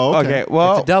double. Oh, okay.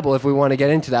 Well, It's a double if we want to get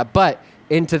into that. But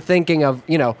into thinking of,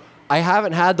 I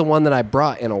haven't had the one that I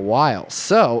brought in a while.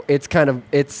 So it's kind of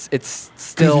it's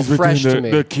still fresh to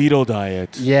me. The keto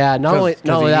diet. Yeah, not 'Cause only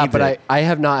he that, needs but it. I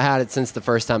have not had it since the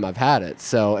first time I've had it.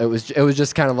 So it was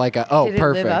just kind of like Did it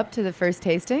perfect. live up to the first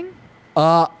tasting?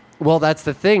 Well, that's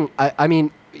the thing. I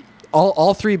mean,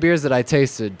 all 3 beers that I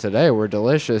tasted today were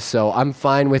delicious, so I'm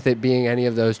fine with it being any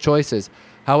of those choices.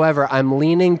 However, I'm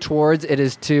leaning towards it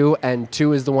is 2, and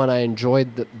 2 is the one I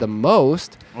enjoyed the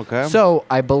most. Okay. So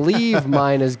I believe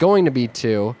mine is going to be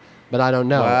 2, but I don't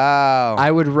know. Wow.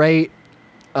 I would rate.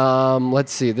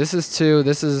 Let's see. This is 2.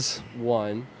 This is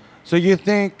 1. So you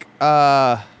think...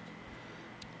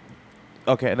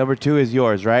 Okay, number 2 is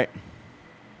yours, right?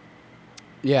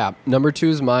 Yeah, number 2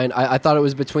 is mine. I thought it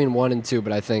was between 1 and 2,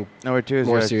 but I think Number 2 is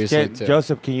More yours. seriously, Can- too.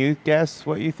 Joseph, can you guess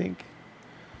what you think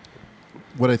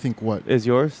What I think? What? is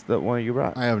yours? The one you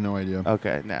brought? I have no idea.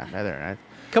 Okay, nah, neither am I.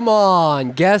 come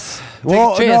on, guess.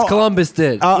 Well, Take a chance. no, Columbus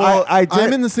did. Well, I did.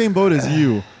 I'm in the same boat as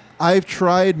you. I've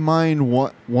tried mine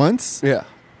once. yeah.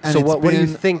 And So it's what do you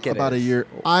been think it about is? a year.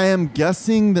 I am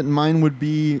guessing that mine would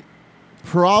be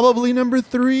probably number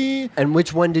 3. And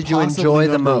which one did you Possibly enjoy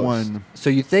the number most? 1. So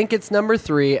you think it's number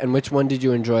 3, and which one did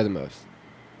you enjoy the most?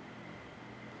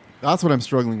 That's what I'm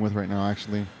struggling with right now,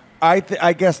 actually. I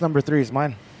guess number 3 is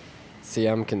mine. See,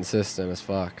 I'm consistent as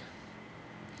fuck.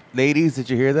 Ladies, did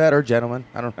you hear that? Or gentlemen?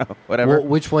 I don't know. Whatever. Well,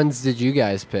 which ones did you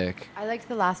guys pick? I liked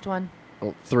the last one.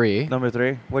 Well, 3, Number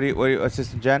 3. What do you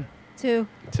Assistant Jen? 2.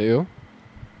 2,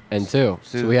 and 2.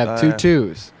 So Two, we have 2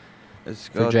 2s Let's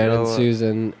for go Jen and throw,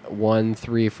 Susan. 1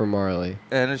 3 for Marley.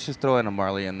 And let's just throw in a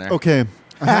Marley in there. Okay.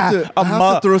 I have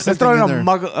to throw Let's something throw in in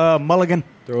a there. mulligan.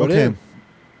 Throw it Okay. in.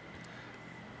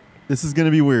 This is going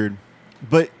to be weird.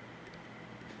 But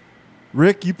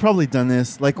Rick, you've probably done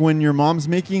this. Like when your mom's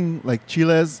making like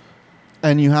chiles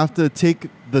and you have to take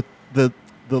the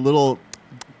little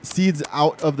seeds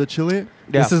out of the chile.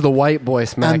 Yeah. This is the white boy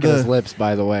smacking And his lips,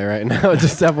 by the way, right now.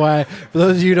 Just FYI, for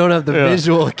those of you who don't have the Yeah.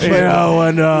 visual, You cue, know,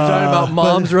 and We're talking about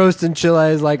mom's roasting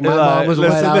chiles. Like my mom was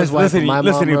white, I was white. But my mom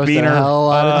you roasted a beaner. hell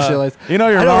lot of chiles. You know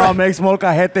I your know, mom right? makes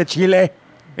molcajete chile.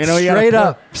 You know, you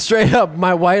gotta straight up,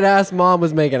 my white ass mom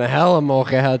was making a hell of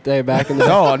molcajete back in the day.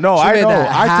 No, She I made know. that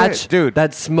I did- hatch, dude.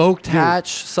 that smoked hatch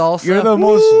salsa. You're the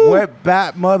most wet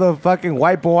bat motherfucking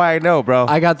white boy I know, bro.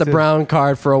 I got the brown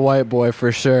card for a white boy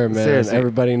for sure, man. Seriously.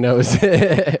 Everybody knows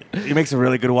it. He makes a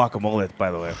really good guacamole, by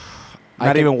the way. I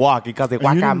Not can- even walk. He calls it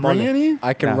And you didn't bring guacamole. any?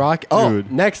 I can Yeah. rock. Oh,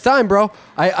 Dude. next time, bro.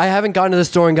 I haven't gone to the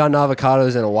store and gotten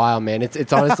avocados in a while, man.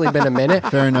 It's honestly been a minute.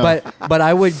 Fair enough. But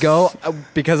I would go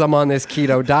because I'm on this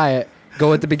keto diet.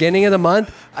 Go at the beginning of the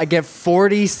month. I get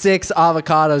 46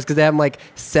 avocados because they have them like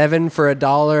 7 for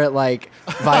 $1 at like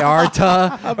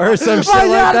Vallarta or some shit like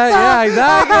that. Yeah,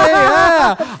 exactly.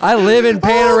 Yeah. I live in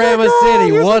Panorama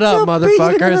City. What up,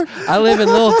 motherfuckers? I live in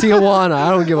Little Tijuana. I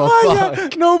don't give a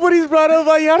fuck. Nobody's brought a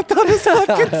Vallarta to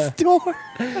the fucking store.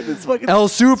 El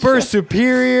Super,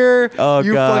 Superior. Oh,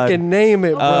 you God. fucking name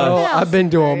it, bro. I've been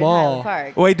to them In all. Highland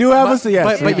Park. Well, we do have us.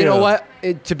 Yes, but we you know do. what?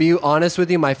 To be honest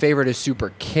with you, my favorite is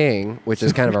Super King, which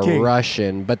is kind of a King.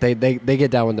 Russian, but they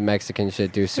get down with the Mexican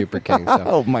shit, do Super King. So.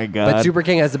 Oh my God. But Super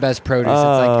King has the best produce.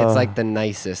 Oh. It's like the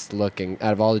nicest looking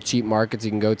out of all the cheap markets you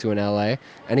can go to in LA.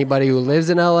 Anybody who lives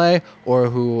in LA or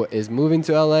who is moving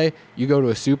to LA, you go to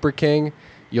a Super King,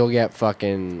 you'll get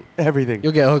fucking Everything.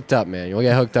 You'll get hooked up, man. You'll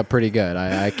get hooked up pretty good.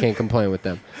 I can't complain with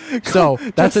them. So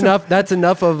that's enough. That's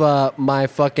enough of my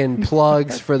fucking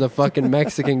plugs for the fucking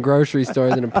Mexican grocery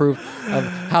stores and proof of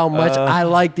how much I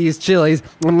like these chilies.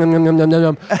 Nom, nom, nom, nom, nom,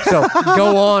 nom. So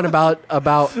go on about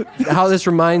how this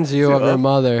reminds you of your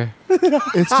mother,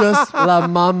 It's just La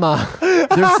Mama.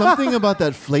 there's something about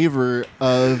that flavor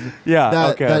of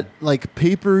that like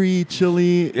papery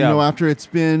chili. You Yeah. know, after it's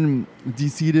been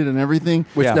de-seeded and everything.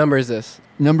 Which Yeah. number is this?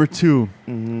 Number 2,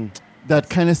 that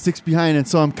kind of sticks behind, and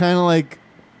so I'm kind of like.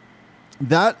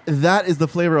 That is the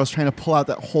flavor I was trying to pull out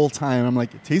that whole time. I'm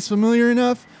like, it tastes familiar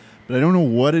enough, but I don't know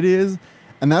what it is,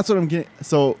 and that's what I'm getting.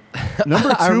 So number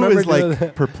 2 remember is doing like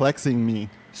that. perplexing me.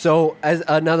 So, as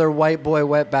another white boy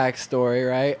wetback story,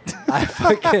 right?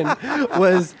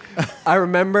 I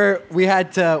remember we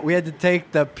had to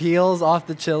take the peels off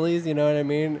the chilies, you know what I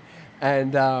mean?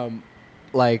 And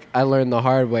like I learned the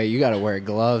hard way, you got to wear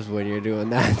gloves when you're doing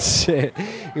that shit.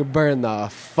 You burn the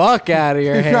fuck out of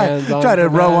your hands. Try to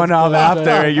rub one off after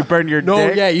and you burn your No,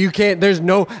 dick. yeah, you can't. There's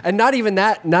no, and not even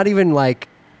that. Not even like,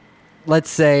 let's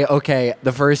say, okay,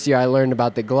 the first year I learned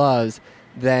about the gloves.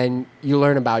 Then you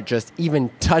learn about just even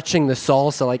touching the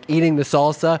salsa, like eating the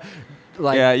salsa,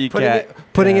 like Yeah, you can't.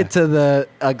 putting Yeah. it to the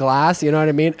glass. You know what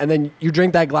I mean? And then you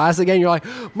drink that glass again. You're like,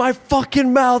 my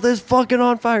fucking mouth is fucking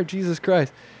on fire. Jesus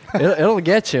Christ, it'll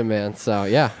get you, man. So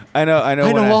yeah, I know. I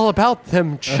know all about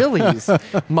them chilies.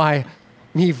 My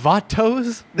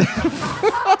vatos.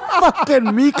 Fucking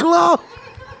Miklo.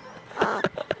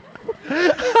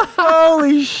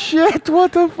 Holy shit!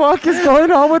 What the fuck is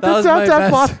going on with the Tap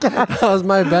Tap podcast? That was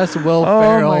my best Will Oh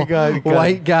Ferrell my God, God.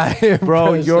 white guy.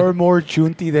 Bro, impression. you're more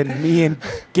chunty than me and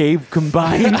Gabe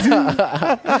combined.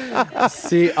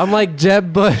 See, I'm like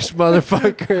Jeb Bush,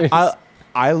 motherfuckers.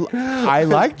 I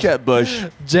like Jeb Bush.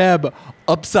 Jeb,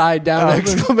 upside down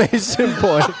exclamation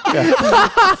point. Yeah,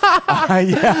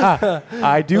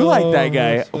 I do like that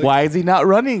guy. Why is he not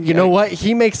running? You know what?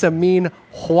 He makes a mean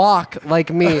walk like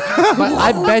me. But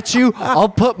I bet you I'll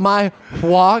put my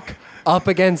walk up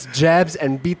against Jeb's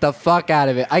and beat the fuck out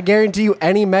of it. I guarantee you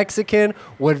any Mexican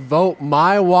would vote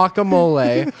my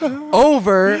guacamole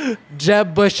over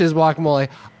Jeb Bush's guacamole.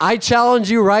 I challenge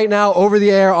you right now over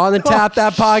the air on the Tap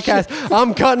That podcast.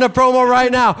 I'm cutting a promo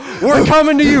right now. We're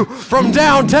coming to you from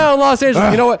downtown Los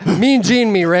Angeles. You know what? Mean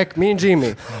Gene me, Rick. Mean Gene me.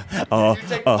 You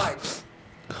take the mic.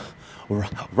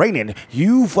 Rainin,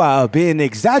 you've been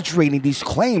exaggerating these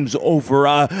claims over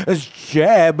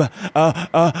Jeb,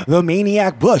 the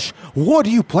Maniac Bush. What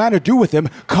do you plan to do with him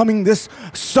coming this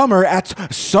summer at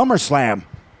SummerSlam?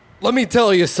 Let me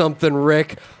tell you something,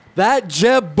 Rick. That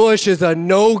Jeb Bush is a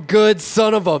no-good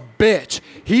son of a bitch.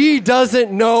 He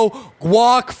doesn't know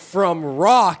guac from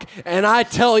rock. And I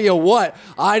tell you what,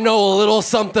 I know a little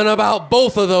something about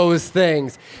both of those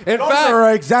things. In Those fact,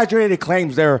 are exaggerated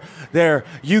claims.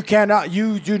 You cannot.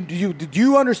 Do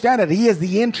you understand that he is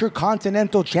the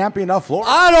Intercontinental Champion of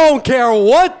Florida? I don't care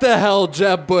what the hell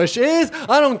Jeb Bush is.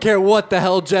 I don't care what the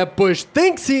hell Jeb Bush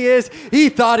thinks he is. He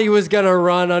thought he was going to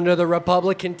run under the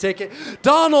Republican ticket.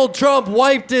 Donald Trump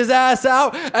wiped his ass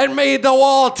out and made the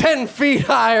wall 10 feet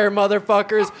higher,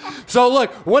 motherfuckers. So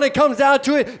look, when it comes down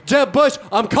to it, Jeb Bush,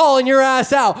 I'm calling your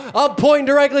ass out. I'm pointing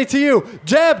directly to you.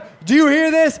 Jeb, do you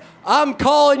hear this? I'm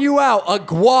calling you out. A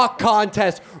guac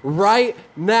contest right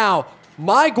now.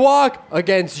 My guac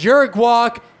against your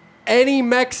guac. Any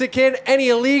Mexican, any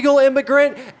illegal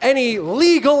immigrant, any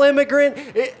legal immigrant,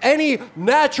 any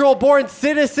natural-born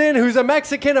citizen who's a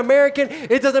Mexican American,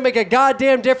 it doesn't make a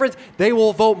goddamn difference. They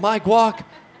will vote my guac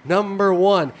number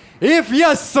one. If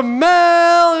you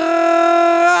smell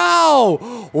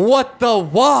what the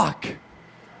guac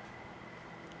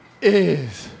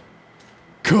is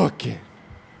cooking.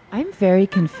 I'm very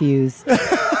confused.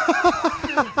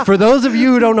 For those of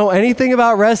you who don't know anything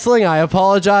about wrestling, I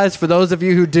apologize. For those of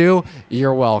you who do,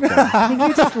 you're welcome. I think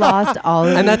we just lost all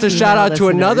of And that's a the shout out to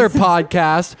female another listeners.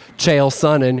 podcast, Chael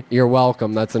Sonnen. You're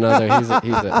welcome. That's another.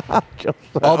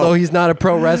 Although he's not a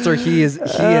pro wrestler, he is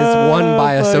one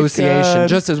by association, God.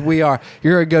 just as we are.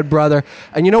 You're a good brother.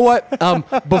 And you know what?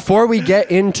 Before we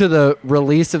get into the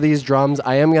release of these drums,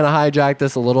 I am going to hijack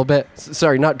this a little bit.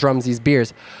 Sorry, not drums, these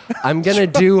beers. I'm going to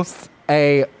do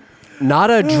a not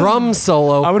a drum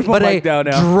solo, I'm gonna put but a Mike down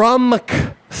now. drum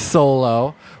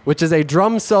solo, which is a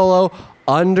drum solo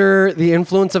under the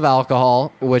influence of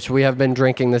alcohol, which we have been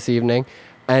drinking this evening.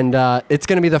 And it's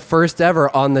going to be the first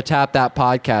ever on the Tap That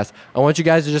podcast. I want you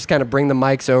guys to just kind of bring the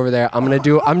mics over there.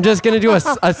 I'm just going to do a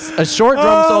short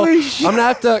drum solo. Holy shit. I'm going to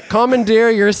have to commandeer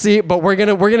your seat, but we're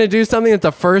going to do something that's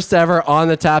the first ever on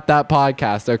the Tap That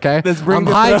podcast, okay? Let's bring I'm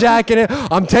the- hijacking it.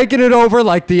 I'm taking it over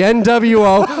like the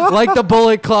NWO, like the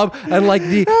Bullet Club, and like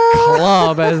the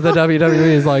club, as the WWE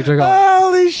is like to call.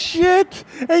 Holy shit!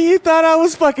 And you thought I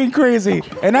was fucking crazy.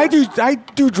 And I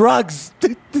do drugs.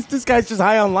 This guy's just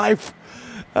high on life.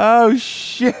 Oh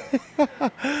shit!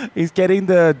 He's getting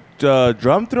the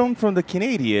drum thrown from the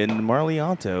Canadian Marley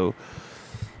Anto.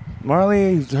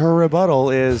 Marley, her rebuttal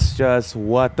is just,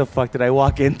 what the fuck did I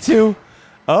walk into?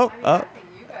 Oh.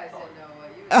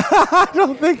 I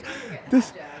don't think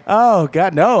this. Oh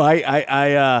God, no!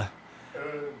 Oh.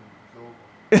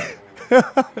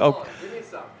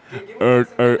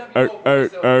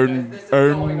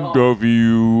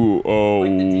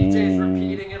 NWO.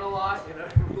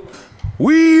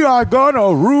 We are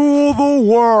gonna rule the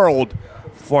world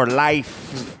for life.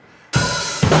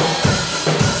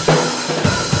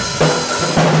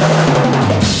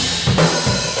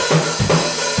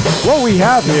 What we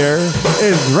have here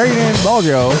is Rainen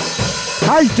Baljo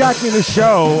hijacking the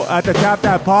show at the Tap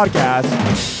That podcast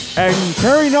and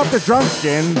tearing up the drum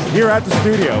skins here at the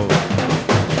studio.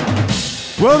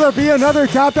 Will there be another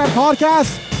Tap That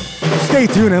podcast? Stay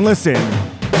tuned and listen.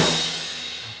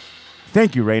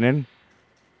 Thank you, Rainen.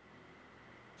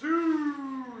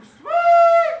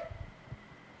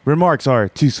 Remarks are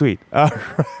too sweet. All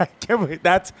right,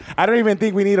 I don't even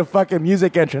think we need a fucking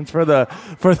music entrance for the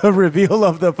reveal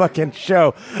of the fucking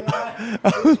show.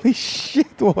 Holy shit!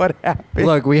 What happened?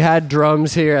 Look, we had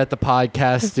drums here at the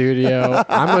podcast studio.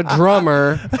 I'm a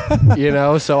drummer,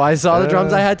 so I saw the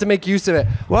drums. I had to make use of it.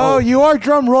 Well, you are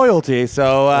drum royalty,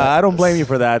 so I don't blame you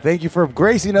for that. Thank you for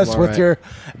gracing us All with right. your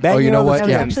banging you know of the what? That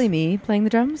was Yeah. actually me playing the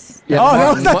drums. Yeah,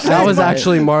 Oh, that was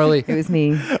actually Marley. It was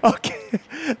me. Okay,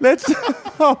 let's.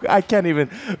 Oh, I can't even.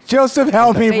 Joseph,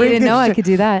 help me. But you bring didn't this know I shit- could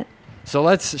do that.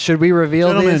 So should we reveal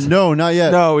Gentlemen, these? no, not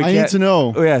yet. No, we I can't. need to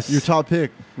know. Oh, yes. Your top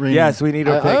pick. Rainen. Yes, we need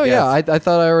our pick. Oh yes. yeah, I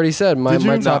thought I already said my Did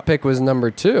you? top pick was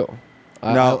number 2.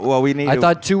 No, well, we need. I to-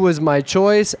 thought 2 was my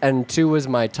choice and 2 was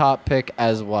my top pick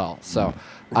as well. So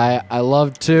I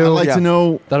love 2. I'd like Yeah. to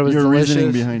know Thought it was your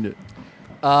reasoning delicious. behind it.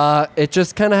 It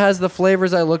just kind of has the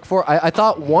flavors I look for. I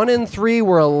thought 1 and 3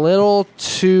 were a little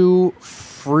too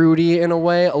fruity in a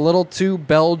way, a little too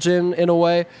Belgian in a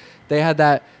way. They had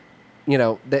that,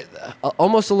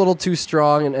 almost a little too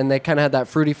strong, and they kind of had that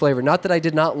fruity flavor. Not that I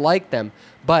did not like them,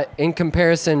 but in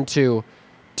comparison to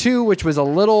 2, which was a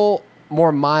little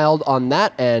more mild on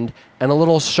that end and a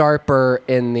little sharper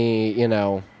in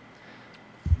the,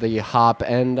 the hop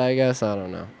end, I guess. I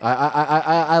don't know.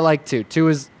 I like 2. 2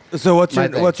 is... So what's my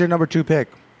thing. your number 2 pick?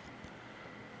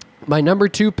 My number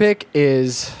 2 pick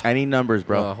is... I need numbers,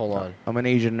 bro. hold on. I'm an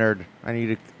Asian nerd. I need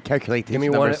to calculate these Give me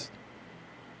numbers.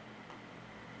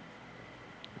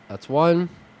 That's 1.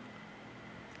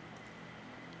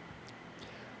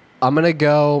 I'm going to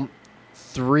go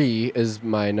 3 is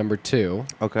my number 2,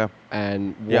 Okay.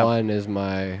 and Yeah. 1 is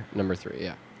my number 3.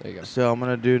 Yeah, there you go. So I'm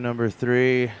gonna do number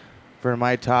 3 for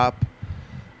my top.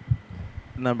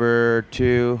 Number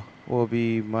 2 will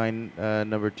be mine.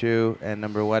 Number 2 and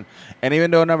number 1. And even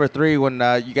though number 3, when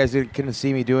you guys couldn't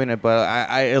see me doing it, but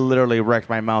I literally wrecked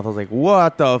my mouth. I was like,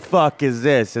 "What the fuck is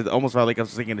this?" It almost felt like I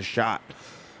was taking a shot,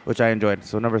 which I enjoyed.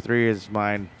 So number 3 is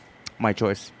my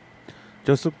choice.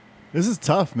 Joseph, This is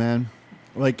tough, man.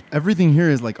 Like, everything here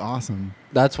is, like, awesome.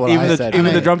 That's what even I the said.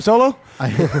 even the drum solo.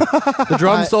 The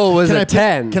drum solo was Can a I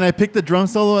 10. Can I pick the drum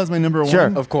solo as my number Sure.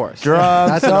 1? Of course. Drum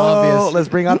That's an solo. obvious. Let's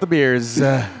bring out the beers.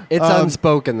 It's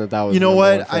unspoken that was. You know number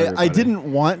what? 1 for I everybody.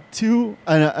 didn't want to,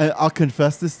 and I'll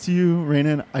confess this to you,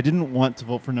 Rainen. I didn't want to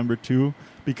vote for number 2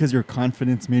 because your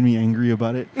confidence made me angry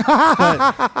about it.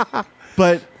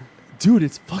 but dude,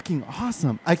 it's fucking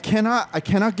awesome. I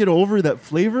cannot get over that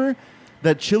flavor.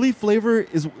 That chili flavor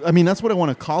is, I mean, that's what I want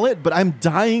to call it, but I'm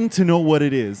dying to know what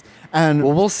it is. And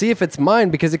Well, we'll see if it's mine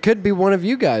because it could be one of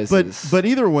you guys. but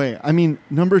either way, I mean,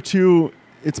 number 2,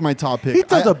 it's my top pick. He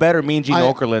does I- a better Mean Gene I-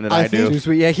 Okerlund than I I do. think- Too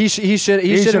sweet. Yeah, he should should've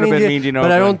have been Mean Gene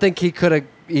but I Okerlund. don't think he could have.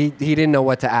 He didn't know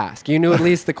what to ask. You knew at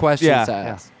least the questions Yeah, to yeah.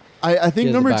 ask. I He think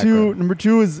has number the two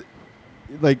background. is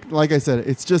like I said,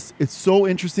 it's so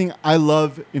interesting. I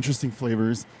love interesting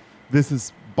flavors. This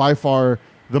is by far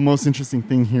the most interesting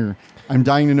thing here. I'm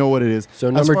dying to know what it is. So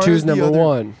As number far 2 as is the number other-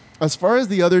 1. As far as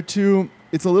the other 2,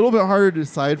 it's a little bit harder to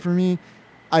decide for me.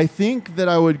 I think that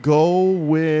I would go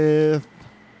with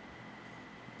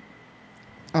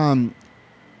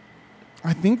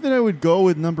I think that I would go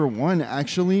with number 1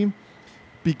 actually,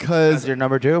 because That's your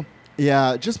number 2?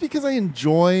 just because I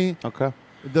enjoy Okay.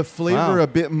 the flavor Wow. a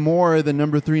bit more than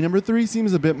number 3. Number 3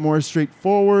 seems a bit more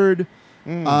straightforward.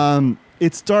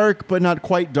 It's dark, but not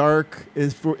quite dark.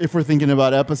 If we're thinking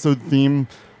about episode theme,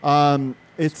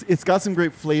 it's got some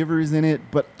great flavors in it.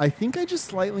 But I think I just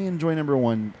slightly enjoy number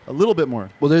 1 a little bit more.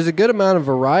 Well, there's a good amount of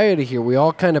variety here. We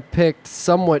all kind of picked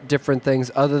somewhat different things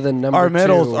other than number Our 2.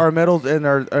 middles, and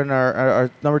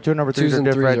our number 2 and number 3 Twos are and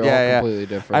threes different. are Yeah, all completely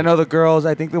different. I know the girls.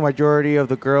 I think the majority of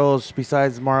the girls,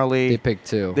 besides Marley, They picked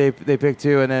 2. They picked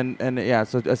 2,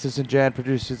 so assistant Jan,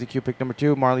 producer Susie Q picked number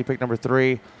 2. Marley picked number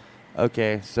 3.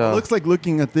 Okay, so It looks like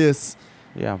looking at this,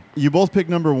 yeah. you both picked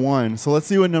number 1. So let's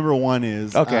see what number 1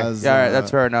 is. Okay, all right,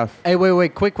 that's fair enough. Hey,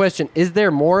 wait. Quick question. Is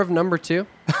there more of number 2?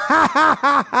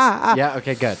 Yeah,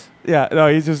 okay, good. Yeah, no,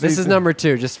 he's just. This is number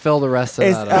 2. Just fill the rest of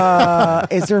Is that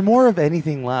up. is there more of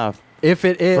anything left? If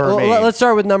it is, for me. let's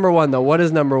start with number 1, though. What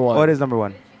is number 1? What is number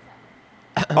 1?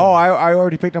 Oh, I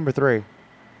already picked number 3.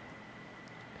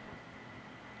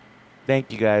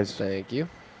 Thank you guys. Thank you.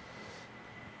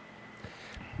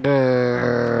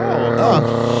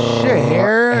 Oh shit!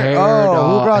 Hair. Oh, who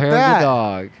dog, brought hair that? The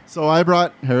dog. So I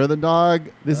brought Hair of the Dog.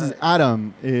 This is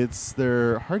Adam. It's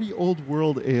their Hearty Old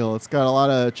World Ale. It's got a lot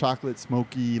of chocolate,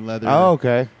 smoky leather Oh,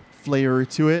 okay. flavor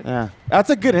to it. Yeah, that's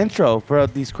a good intro for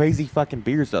these crazy fucking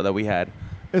beers though that we had.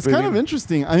 It's kind of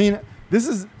interesting. I mean, this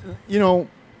is,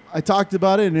 I talked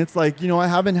about it, and it's like, I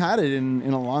haven't had it in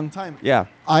a long time. Yeah.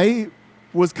 I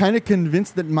was kind of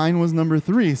convinced that mine was number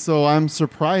 3, so I'm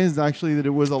surprised actually that it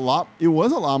was a lot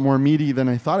more meaty than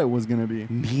I thought it was going to be.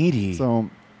 Meaty. So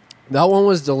That one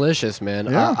was delicious, man.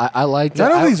 Yeah. I liked it.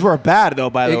 None of these were bad though.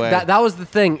 By the way, That was the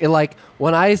thing.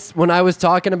 When I was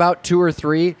talking about 2 or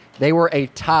 3, they were a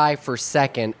tie for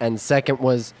second, and second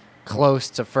was close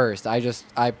to first.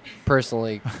 I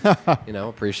personally,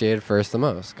 appreciated first the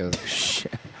most because.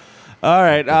 All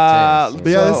right. But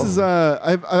yeah, this is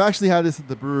I've actually had this at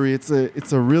the brewery. It's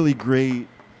a really great.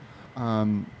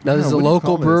 Now this is a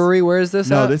local brewery. Where is this?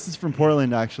 No, at? this is from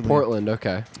Portland actually. Portland.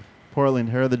 Okay. Portland,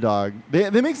 Hair of the Dog. They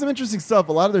make some interesting stuff.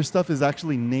 A lot of their stuff is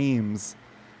actually names.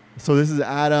 So this is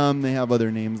Adam. They have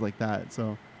other names like that.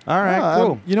 So all right,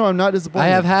 cool. I'm not disappointed. I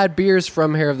have had beers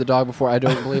from Hair of the Dog before. I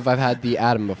don't believe I've had the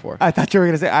Adam before. I thought you were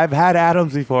gonna say I've had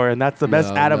Adams before, and that's the best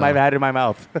No, Adam no. I've had in my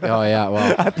mouth. Oh yeah,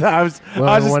 well, I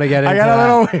was wanna get I into got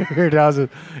a little weird. I was,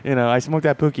 I smoked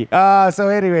that pookie. So,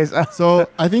 anyways, So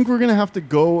I think we're gonna have to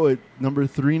go at number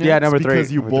 3 next. yeah, number 3.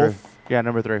 because you Number both. 3. Yeah,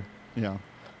 number 3. Yeah.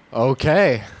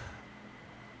 okay.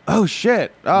 Oh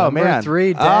shit! Oh Number man,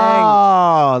 3, dang.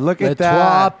 Oh, look The at that.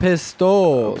 Trois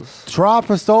Pistols. Trois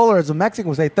pistolas, as a Mexican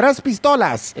would say. Tres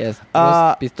pistolas. Yes,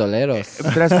 Uh, Tres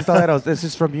Pistoleros. Tres pistoleros. This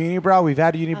is from Unibrow. We've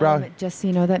had Unibrow. Just so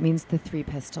you know, that means the 3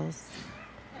 pistols.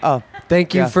 Oh,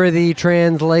 Thank you Yeah. for the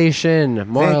translation,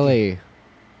 Marley.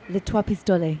 Les trois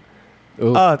pistoles.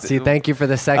 Ooh, Oh, see, thank you for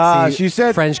the sexy she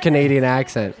said- French-Canadian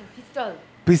accent.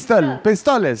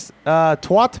 pistoles.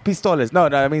 Trois pistoles. No,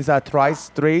 that means thrice,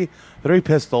 three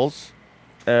pistols.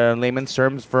 Layman's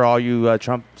terms for all you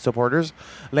Trump supporters.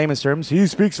 Layman's terms. He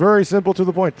speaks very simple to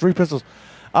the point. 3 pistols.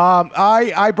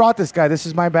 I brought this guy. This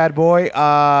is my bad boy.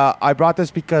 I brought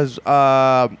this because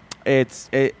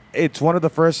it's one of the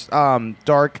first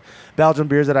dark Belgian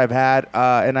beers that I've had,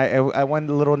 and I went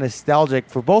a little nostalgic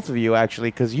for both of you actually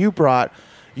because you brought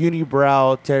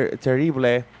Unibrow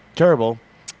Terrible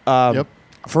Yep.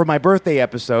 for my birthday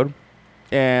episode.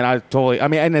 And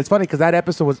and it's funny because that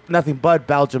episode was nothing but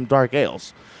Belgium dark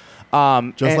ales.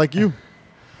 Just like you.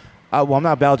 Well, I'm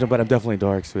not Belgian, but I'm definitely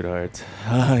dark, sweetheart.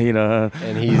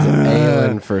 And he's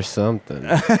ailing for something.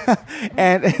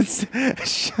 And it's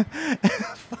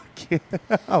fuck you.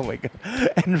 Oh my god.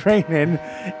 And Rainin,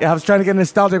 I was trying to get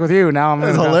nostalgic with you. Now I'm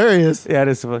That's hilarious. Yeah, it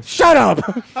is. Shut up.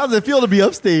 How does it feel to be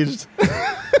upstaged?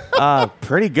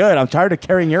 Pretty good. I'm tired of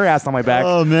carrying your ass on my back.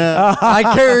 Oh man. I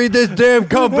carried this damn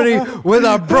company with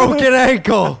a broken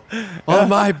ankle on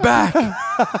my back.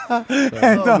 Oh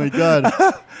my god.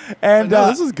 And No,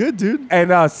 this was good, dude.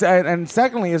 and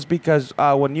secondly is because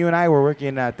when you and I were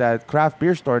working at that craft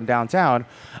beer store in downtown,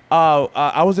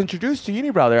 I was introduced to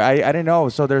Unibrow there. I didn't know.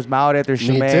 So there's Maudet, there's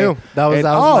Me Chimay. too. That was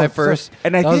my first.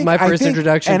 And that was my first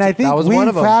introduction. And I think that was we've one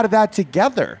of them. had that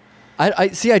together. I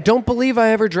see. I don't believe I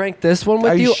ever drank this one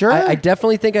with Are you sure? I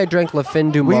definitely think I drank Le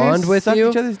Fin du We didn't Monde with suck you.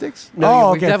 each other's dicks? No,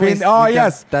 oh, we've okay. definitely- Oh, we've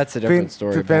yes. that's a different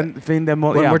story, but Fin de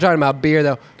Monde. When Yeah. we're talking about beer,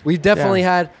 though, we definitely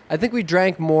Yeah. had. I think we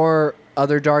drank more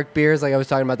other dark beers. Like I was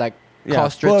talking about that Yeah.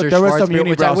 Kostritz Well, or there was Schwarz some beer,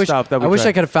 which I Unibrow wish stuff that we I wish I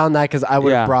drank. could have found that because I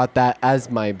would have Yeah. brought that as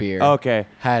my beer. Okay.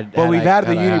 Had But we've had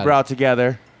the I Unibrow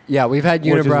together. Yeah, we've had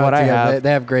Which is Unibrow what I together. have.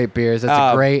 They have great beers. It's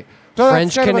a great so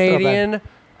that's French kind of a throwback. Canadian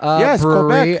Yes,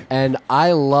 brewery, Quebec. and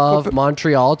I love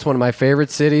Montreal. It's one of my favorite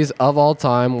cities of all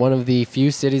time. One of the few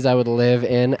cities I would live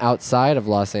in outside of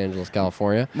Los Angeles,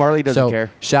 California. Marley doesn't care.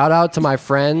 Shout out to my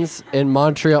friends in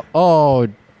Montreal. Oh,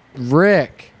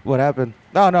 Rick. What happened?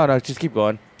 No. Just keep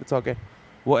going. It's okay.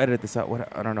 We'll edit this out. What?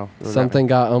 I don't know. What was Something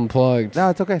got unplugged. happening? No,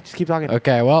 it's okay. Just keep talking.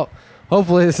 Okay, well,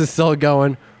 hopefully this is still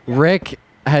going. Rick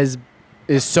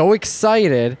is so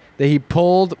excited that he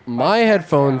pulled my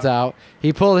headphones out.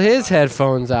 He pulled his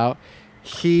headphones out.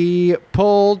 He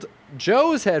pulled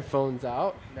Joe's headphones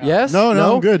out. Yes? No,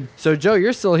 I'm good. So Joe,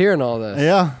 you're still hearing all this.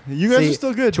 Yeah, you guys See, are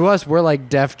still good. To us, we're like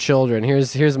deaf children.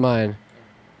 Here's mine.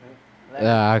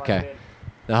 Okay.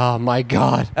 Oh my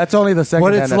God. That's only the second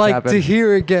What time it's that's like happened. to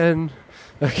hear again.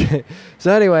 Okay.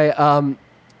 So anyway, what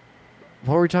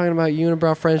were we talking about?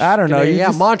 Unibrow French? I don't know. Canadian? You Yeah,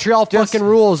 just- Montreal fucking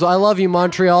rules. I love you,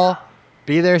 Montreal.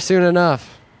 Be there soon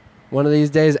enough. One of these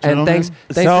days. And Gentlemen. thanks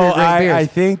for So your great beers. I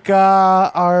think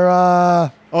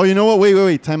our Oh, you know what?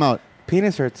 Wait. Time out.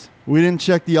 penis hurts. We didn't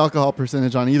check the alcohol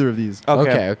percentage on either of these.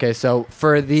 Okay. So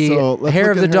for the So let's hair look of the at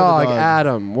hair of the dog, dog.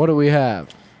 Adam, what do we have?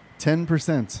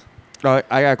 10%. Oh,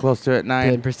 I got close to it.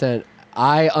 9. 10%.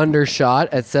 I undershot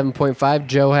at 7.5.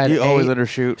 Joe had You 8. always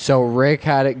undershoot. So Rick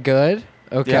had it good.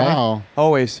 Okay. Yeah. Wow.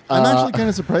 Always. I'm actually kind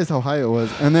of surprised how high it was.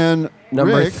 And then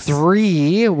Number Rick's,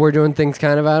 3, we're doing things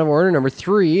kind of out of order. Number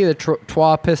 3, the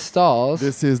Trois Pistoles.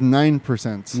 this is 9%.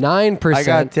 9%. I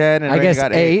got 10 and I Rick guess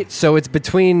got 8. So it's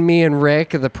between me and Rick.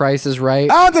 The price is right.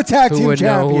 I'm the tag Who team would know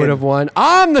champion. who would have won?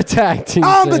 I'm the tag team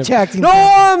I'm the champ. tag team No,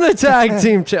 champion. I'm the tag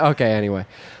team Okay, anyway.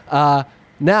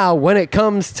 Now, when it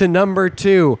comes to number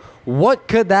 2, what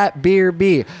could that beer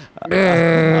be? Oh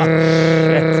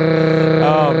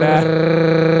man.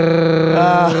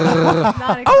 Not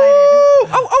excited.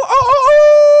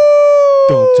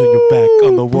 Don't turn your back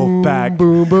on the wolf pack.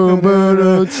 Boom, boom,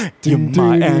 boom. You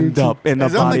might end up in a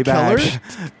Is that body McKellar? bag.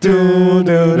 Do,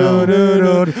 do, do,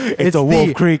 do, do. It's It's a Wolf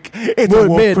the Creek. It's a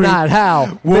Wolf Midnight Creek.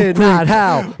 Howl. Wolf Midnight Creek.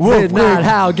 Howl. Wolf Midnight Creek.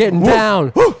 Howl getting Wolf.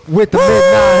 down with the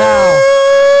Midnight Howl.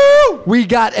 We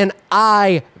got an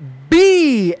IBA,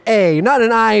 not an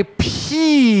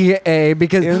IPA,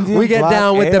 because Indian we get Black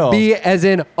down with Ale. the B as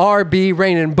in RB,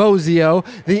 Rain and Bozio,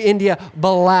 the India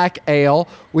Black Ale.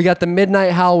 We got the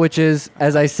Midnight Howl, which is,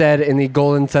 as I said in the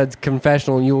Golden Suds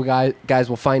confessional, and you guys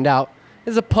will find out,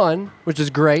 is a pun, which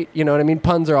is great. You know what I mean?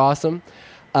 Puns are awesome.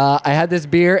 I had this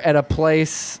beer at a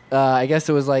place, I guess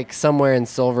it was like somewhere in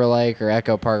Silver Lake or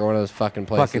Echo Park or one of those fucking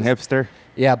places. Fucking hipster.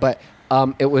 Yeah, but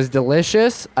it was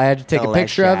delicious. I had to take a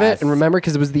picture of it Delicious. and remember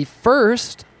because it was the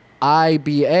first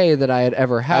IBA that I had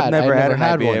ever had. I've never I'd had an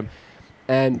IBA. one.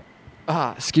 And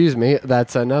excuse me,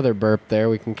 that's another burp there.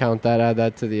 We can count that. Add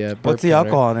that to the burp What's the counter.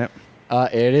 alcohol in it?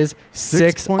 It is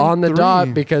 6 on the 6.3.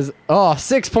 dot because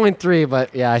 6.3.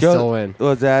 But yeah, I still win.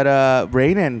 Was that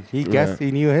Rainin? He guessed.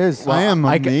 He knew his. I am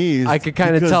I amazed. could kind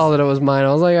of because tell that it was mine.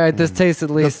 I was like, all right, this tastes at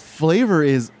the least. flavor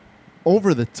is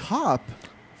over the top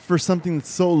for something that's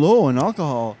so low in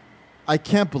alcohol. I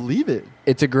can't believe it.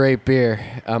 It's a great beer.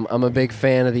 I'm a big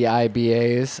fan of the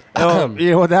IBAs. Oh,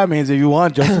 you know what that means? If you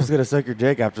want, Joseph's gonna suck your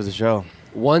dick after the show.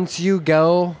 Once you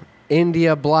go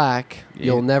India Black, Yeah.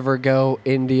 you'll never go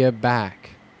India Back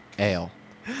Ale.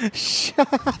 Shut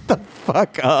the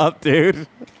fuck up, dude.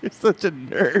 You're such a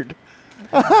nerd.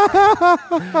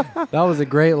 That was a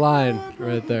great line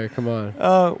right there. Come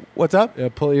on. What's up? Yeah,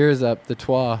 pull yours up, the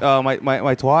twa. My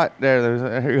twat.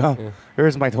 There you go. Yeah.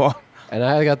 Here's my twat. And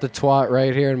I got the twat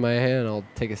right here in my hand. I'll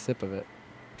take a sip of it.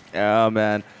 Oh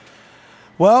man.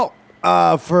 Well,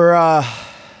 for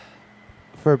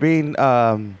being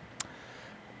hold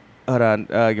on,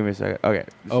 give me a second. Okay.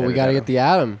 Oh, we got to get the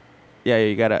Adam. Yeah,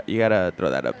 you gotta throw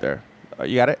that up there.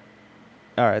 You got it?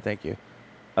 All right, thank you.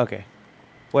 Okay.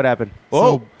 What happened?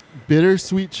 Oh, So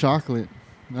bittersweet chocolate.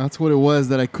 That's what it was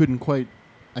that I couldn't quite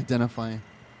identify.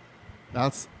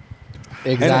 That's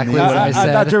Exactly what I said.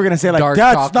 I thought you were gonna say like Dark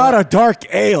that's chocolate. not a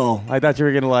dark ale. I thought you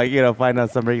were gonna find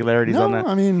out some regularities no. on that.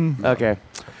 I mean, Okay.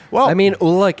 Well, I mean,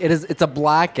 look, it's a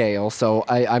black ale, so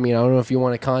I mean, I don't know if you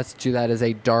want to constitute that as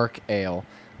a dark ale,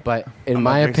 but in I'm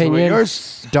my not thinking so. opinion,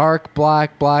 Yours- dark,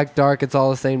 black, dark, it's all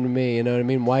the same to me. You know what I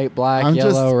mean? White, black, I'm yellow,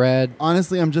 just- red.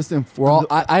 honestly, I'm just We're all,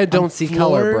 I don't see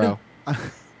color, bro.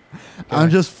 I'm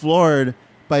just floored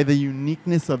by the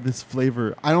uniqueness of this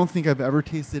flavor. I don't think I've ever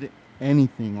tasted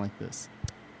anything like this.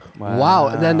 Wow.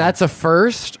 And then that's a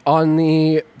first on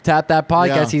the Tap That podcast.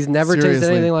 Yeah, He's never tasted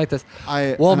seriously. anything like this.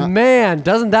 And I- Man,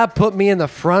 doesn't that put me in the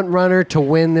front runner to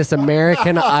win this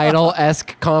American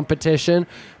Idol-esque competition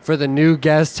for the new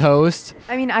guest host?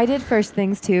 I mean, I did first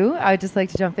things too. I would just like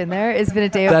to jump in there. It's been a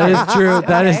day of That is firsts. true.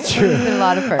 That is Okay? true. It's been a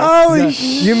lot of firsts. Holy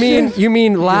shit. You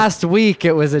mean last week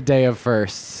it was a day of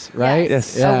firsts, right?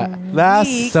 Yes. Yeah. Last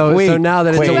week. So week. now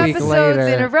that it's Two a week episodes later.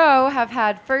 in a row have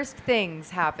had first things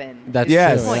happen. That's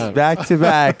Yes, true. yeah. back to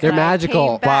back. They're And I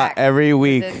magical. came back Every for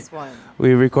week. This one.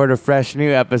 We record a fresh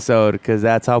new episode because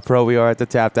that's how pro we are at the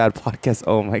Tap That podcast.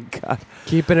 Oh my god!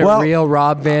 Keeping it Well, real,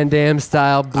 Rob Van Dam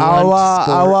style, blunt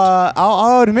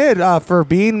I'll admit for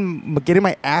getting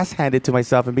my ass handed to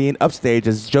myself and being upstage,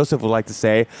 as Joseph would like to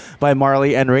say, by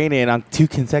Marley and Rainin on 2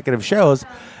 consecutive shows.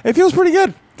 It feels pretty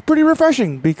good. It's pretty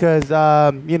refreshing because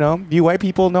you white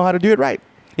people know how to do it right.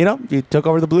 You took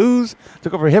over the blues,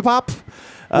 took over hip hop.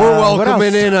 We're what welcoming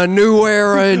else? in a new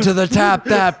era into the Tap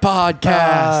That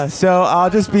podcast. So I'll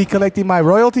just be collecting my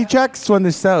royalty checks when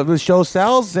the show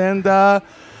sells, and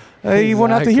you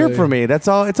won't have to hear Exactly. from me. That's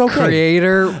all. It's okay.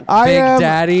 Creator, I Big am-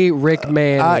 Daddy, Rick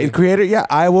Manley. Creator, yeah,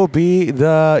 I will be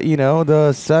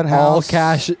the Sun all House,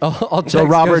 cash, all the checks go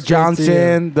Robert straight to you.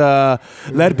 Johnson, the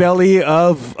lead belly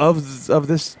of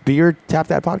this beer Tap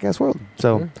That podcast world.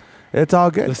 So it's all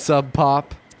the good. Sub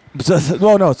Pop. No. I'm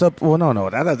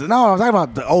talking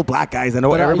about the old black guys. I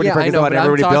know everybody I forgets know, about but I'm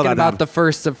everybody built talking on about them. the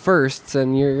first of firsts,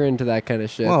 and you're into that kind of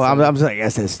shit. Well, so. I'm saying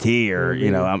SST or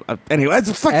anyway.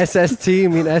 It's fuck. SST, you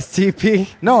mean STP?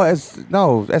 No,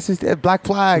 SST Black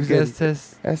Flag.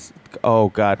 Oh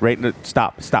God! Right, no,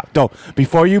 stop! No,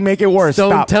 before you make it worse,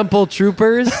 Stone stop. Temple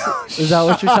Troopers? Is that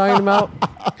what you're talking about?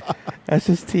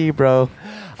 SST, bro.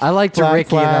 I like to Black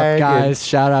Ricky it up, Flag guys.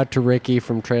 Shout out to Ricky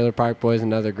from Trailer Park Boys,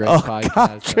 another great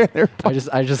podcast. Trailer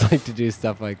I just like to do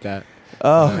stuff like that.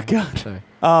 Oh God. Sorry.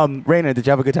 Raina, did you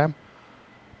have a good time?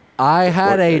 I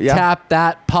had a Yeah. Tap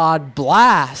That Pod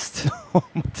blast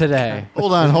today.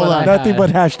 Hold on. Nothing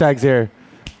but hashtags here.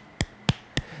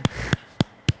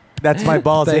 That's my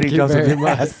balls Thank hitting you Joseph very in the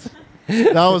much. ass.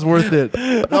 That was worth it.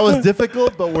 That was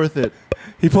difficult, but worth it.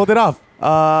 He pulled it off.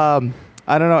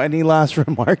 I don't know. Any last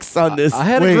remarks on this? I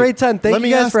had a Wait, great time. let Thank me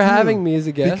you guys ask for you, having me as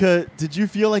a guest. Because did you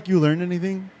feel like you learned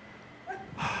anything?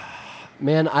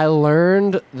 Man, I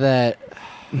learned that.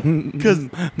 Because you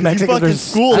Mexicans fucking are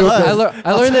schooled I us.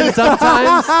 learned that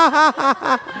sometimes.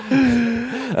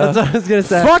 That's what I was gonna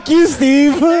say. Fuck you,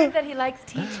 Steve. That he likes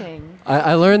teaching.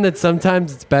 I learned that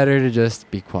sometimes it's better to just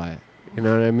be quiet. You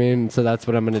know what I mean? So that's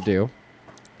what I'm gonna do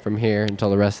from here until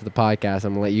the rest of the podcast.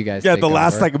 I'm gonna let you guys. Yeah, take the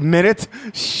last over. minute.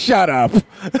 Shut up.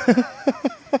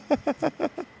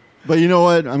 But you know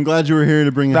what? I'm glad you were here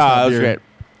to bring us No, that that was beer. great.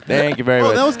 Thank you very Oh,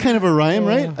 much. that was kind of a rhyme,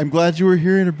 right? I'm glad you were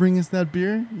here to bring us that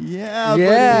beer. Yeah.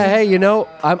 Yeah. buddy. Hey, you know,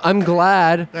 I'm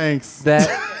glad Thanks. that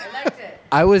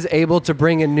I was able to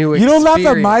bring a new. You don't laugh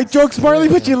at my experience. jokes, Marley,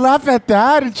 but you laugh at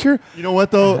that. And sure. You know what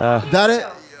though?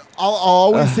 I'll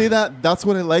always say that. That's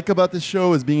what I like about this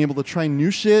show is being able to try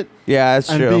new shit Yeah, that's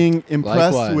and true. being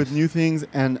impressed Likewise. with new things.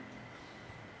 And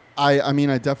I mean,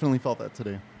 I definitely felt that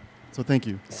today. So thank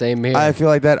you. Same here. I feel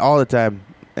like that all the time,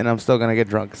 and I'm still gonna get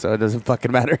drunk, so it doesn't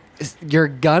fucking matter. You're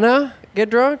gonna get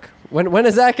drunk? When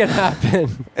is that gonna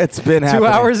happen? It's been 2 happening.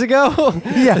 hours ago?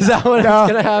 Yeah. Is that when No.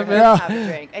 it's gonna happen? Yeah. Have a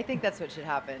drink. I think that's what should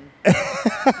happen.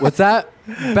 What's that?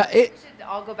 We should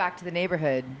all go back to the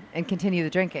neighborhood and continue the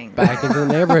drinking. Back into the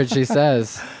neighborhood, she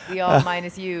says. We all,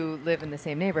 minus you, live in the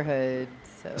same neighborhood.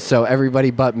 So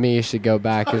everybody but me should go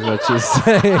back, is what she's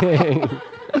saying.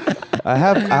 I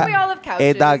have. We all have couches.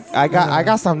 Hey, dog, I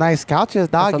got some nice couches,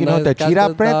 dog. Some You know nice the cheetah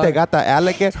couches, print. dog. They got the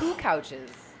alligator. 2 couches.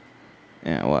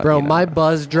 Yeah, well, Bro, you know. my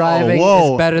buzz driving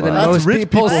whoa. is better than That's most rich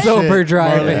people's people sober shit,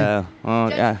 driving. Yeah. Oh,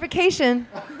 yeah. Gentrification.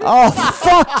 Oh,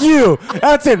 fuck you.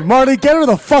 That's it, Marty. Get her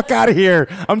the fuck out of here.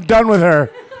 I'm done with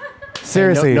her.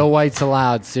 Seriously. No whites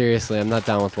allowed. Seriously, I'm not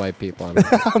down with white people.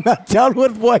 I'm not down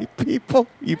with white people.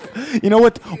 You know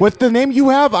what? With the name you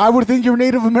have, I would think you're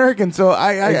Native American. So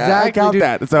I count dude.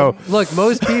 that. So Look,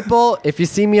 most people, if you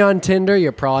see me on Tinder,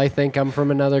 you probably think I'm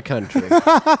from another country. You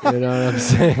know what I'm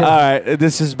saying? all right,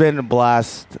 this has been a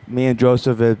blast. Me and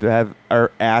Joseph have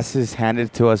our asses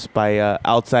handed to us by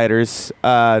outsiders,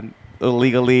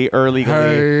 illegally or legally.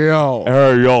 Hey, yo.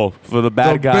 Hey, yo, for the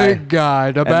bad the guy. big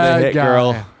guy, the and bad the hit guy.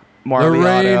 girl, The Marley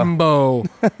Otto. rainbow.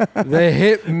 The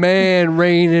hit man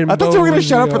raining. I thought you were going to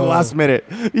shut up for the last minute.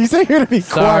 You said you're going to be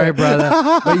Sorry, quiet.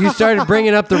 brother. But you started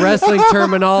bringing up the wrestling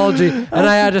terminology, and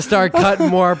I had to start cutting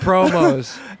more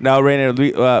promos. No, Rainer,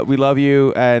 we love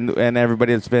you and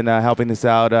everybody that's been helping us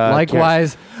out.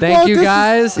 Likewise. Well, Thank you this is-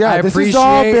 guys. yeah, I this has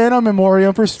all appreciate been a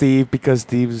memoriam for Steve because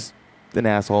Steve's an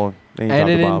asshole. Then you And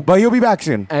drop the it ball. in- But you'll be back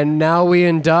soon. And now we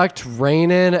induct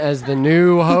Rainan as the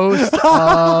new host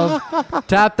of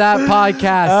Tap That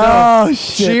Podcast. Oh, So,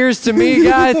 shit. cheers to me,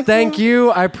 guys. Thank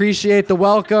you. I appreciate the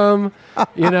welcome.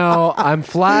 I'm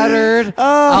flattered.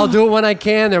 I'll do it when I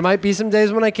can. There might be some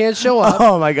days when I can't show up.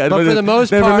 Oh my God! But for the most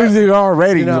they're part, losing our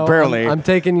ratings apparently. I'm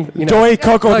taking. Joey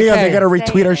Coco Diaz, Okay. they gotta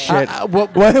retweet our Say shit.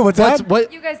 What's that?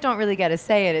 What? You guys don't really get to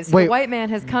say it. It's Wait. the white man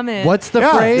has come in. What's the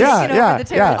Yeah, phrase? yeah. taken over the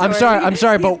territory. I'm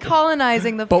sorry, He's but-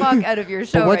 colonizing the but- fuck out of your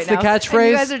show what's right the now. catchphrase?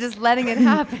 And you guys are just letting it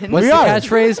happen. What's We the are.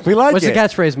 catchphrase? We like What's it. the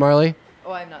catchphrase, Marley?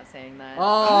 Oh, I'm not saying that.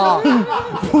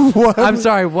 What? I'm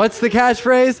sorry. What's the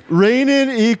catchphrase? Rainin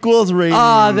equals rating.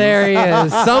 Ah, there he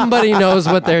is. Somebody knows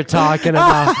what they're talking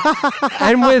about.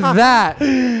 And with that,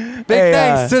 big Hey,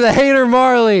 thanks to the hater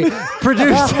Marley,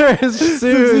 producer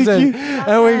Susan,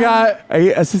 and we got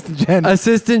Hey, Assistant Jen.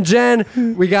 assistant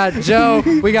Jen, we got Joe,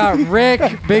 we got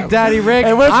Rick, Big Daddy Rick.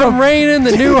 Hey, what's I'm up? Rainan,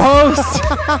 the new host.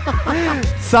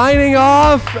 Signing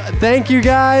off. Thank you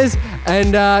guys.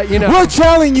 And, We're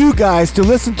telling you guys to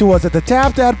listen to us at the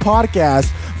Tap That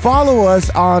Podcast. Follow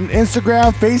us on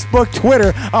Instagram, Facebook,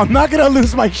 Twitter. I'm not going to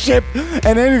lose my shit. And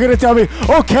then you're going to tell me,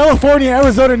 oh, California,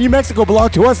 Arizona, New Mexico belong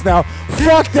to us now.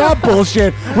 Fuck that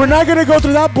bullshit. We're not going to go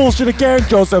through that bullshit again,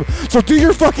 Joseph. So do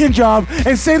your fucking job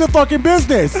and say the fucking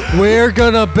business. we're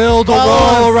gonna build a Follow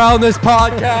wall us. around this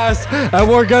podcast, and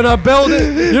we're gonna build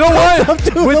it. You know what?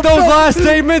 With those last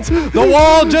statements, the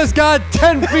wall just got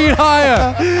 10 feet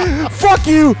higher. Fuck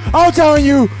you. I'm telling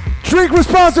you, drink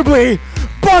responsibly,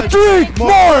 but drink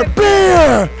more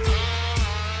beer.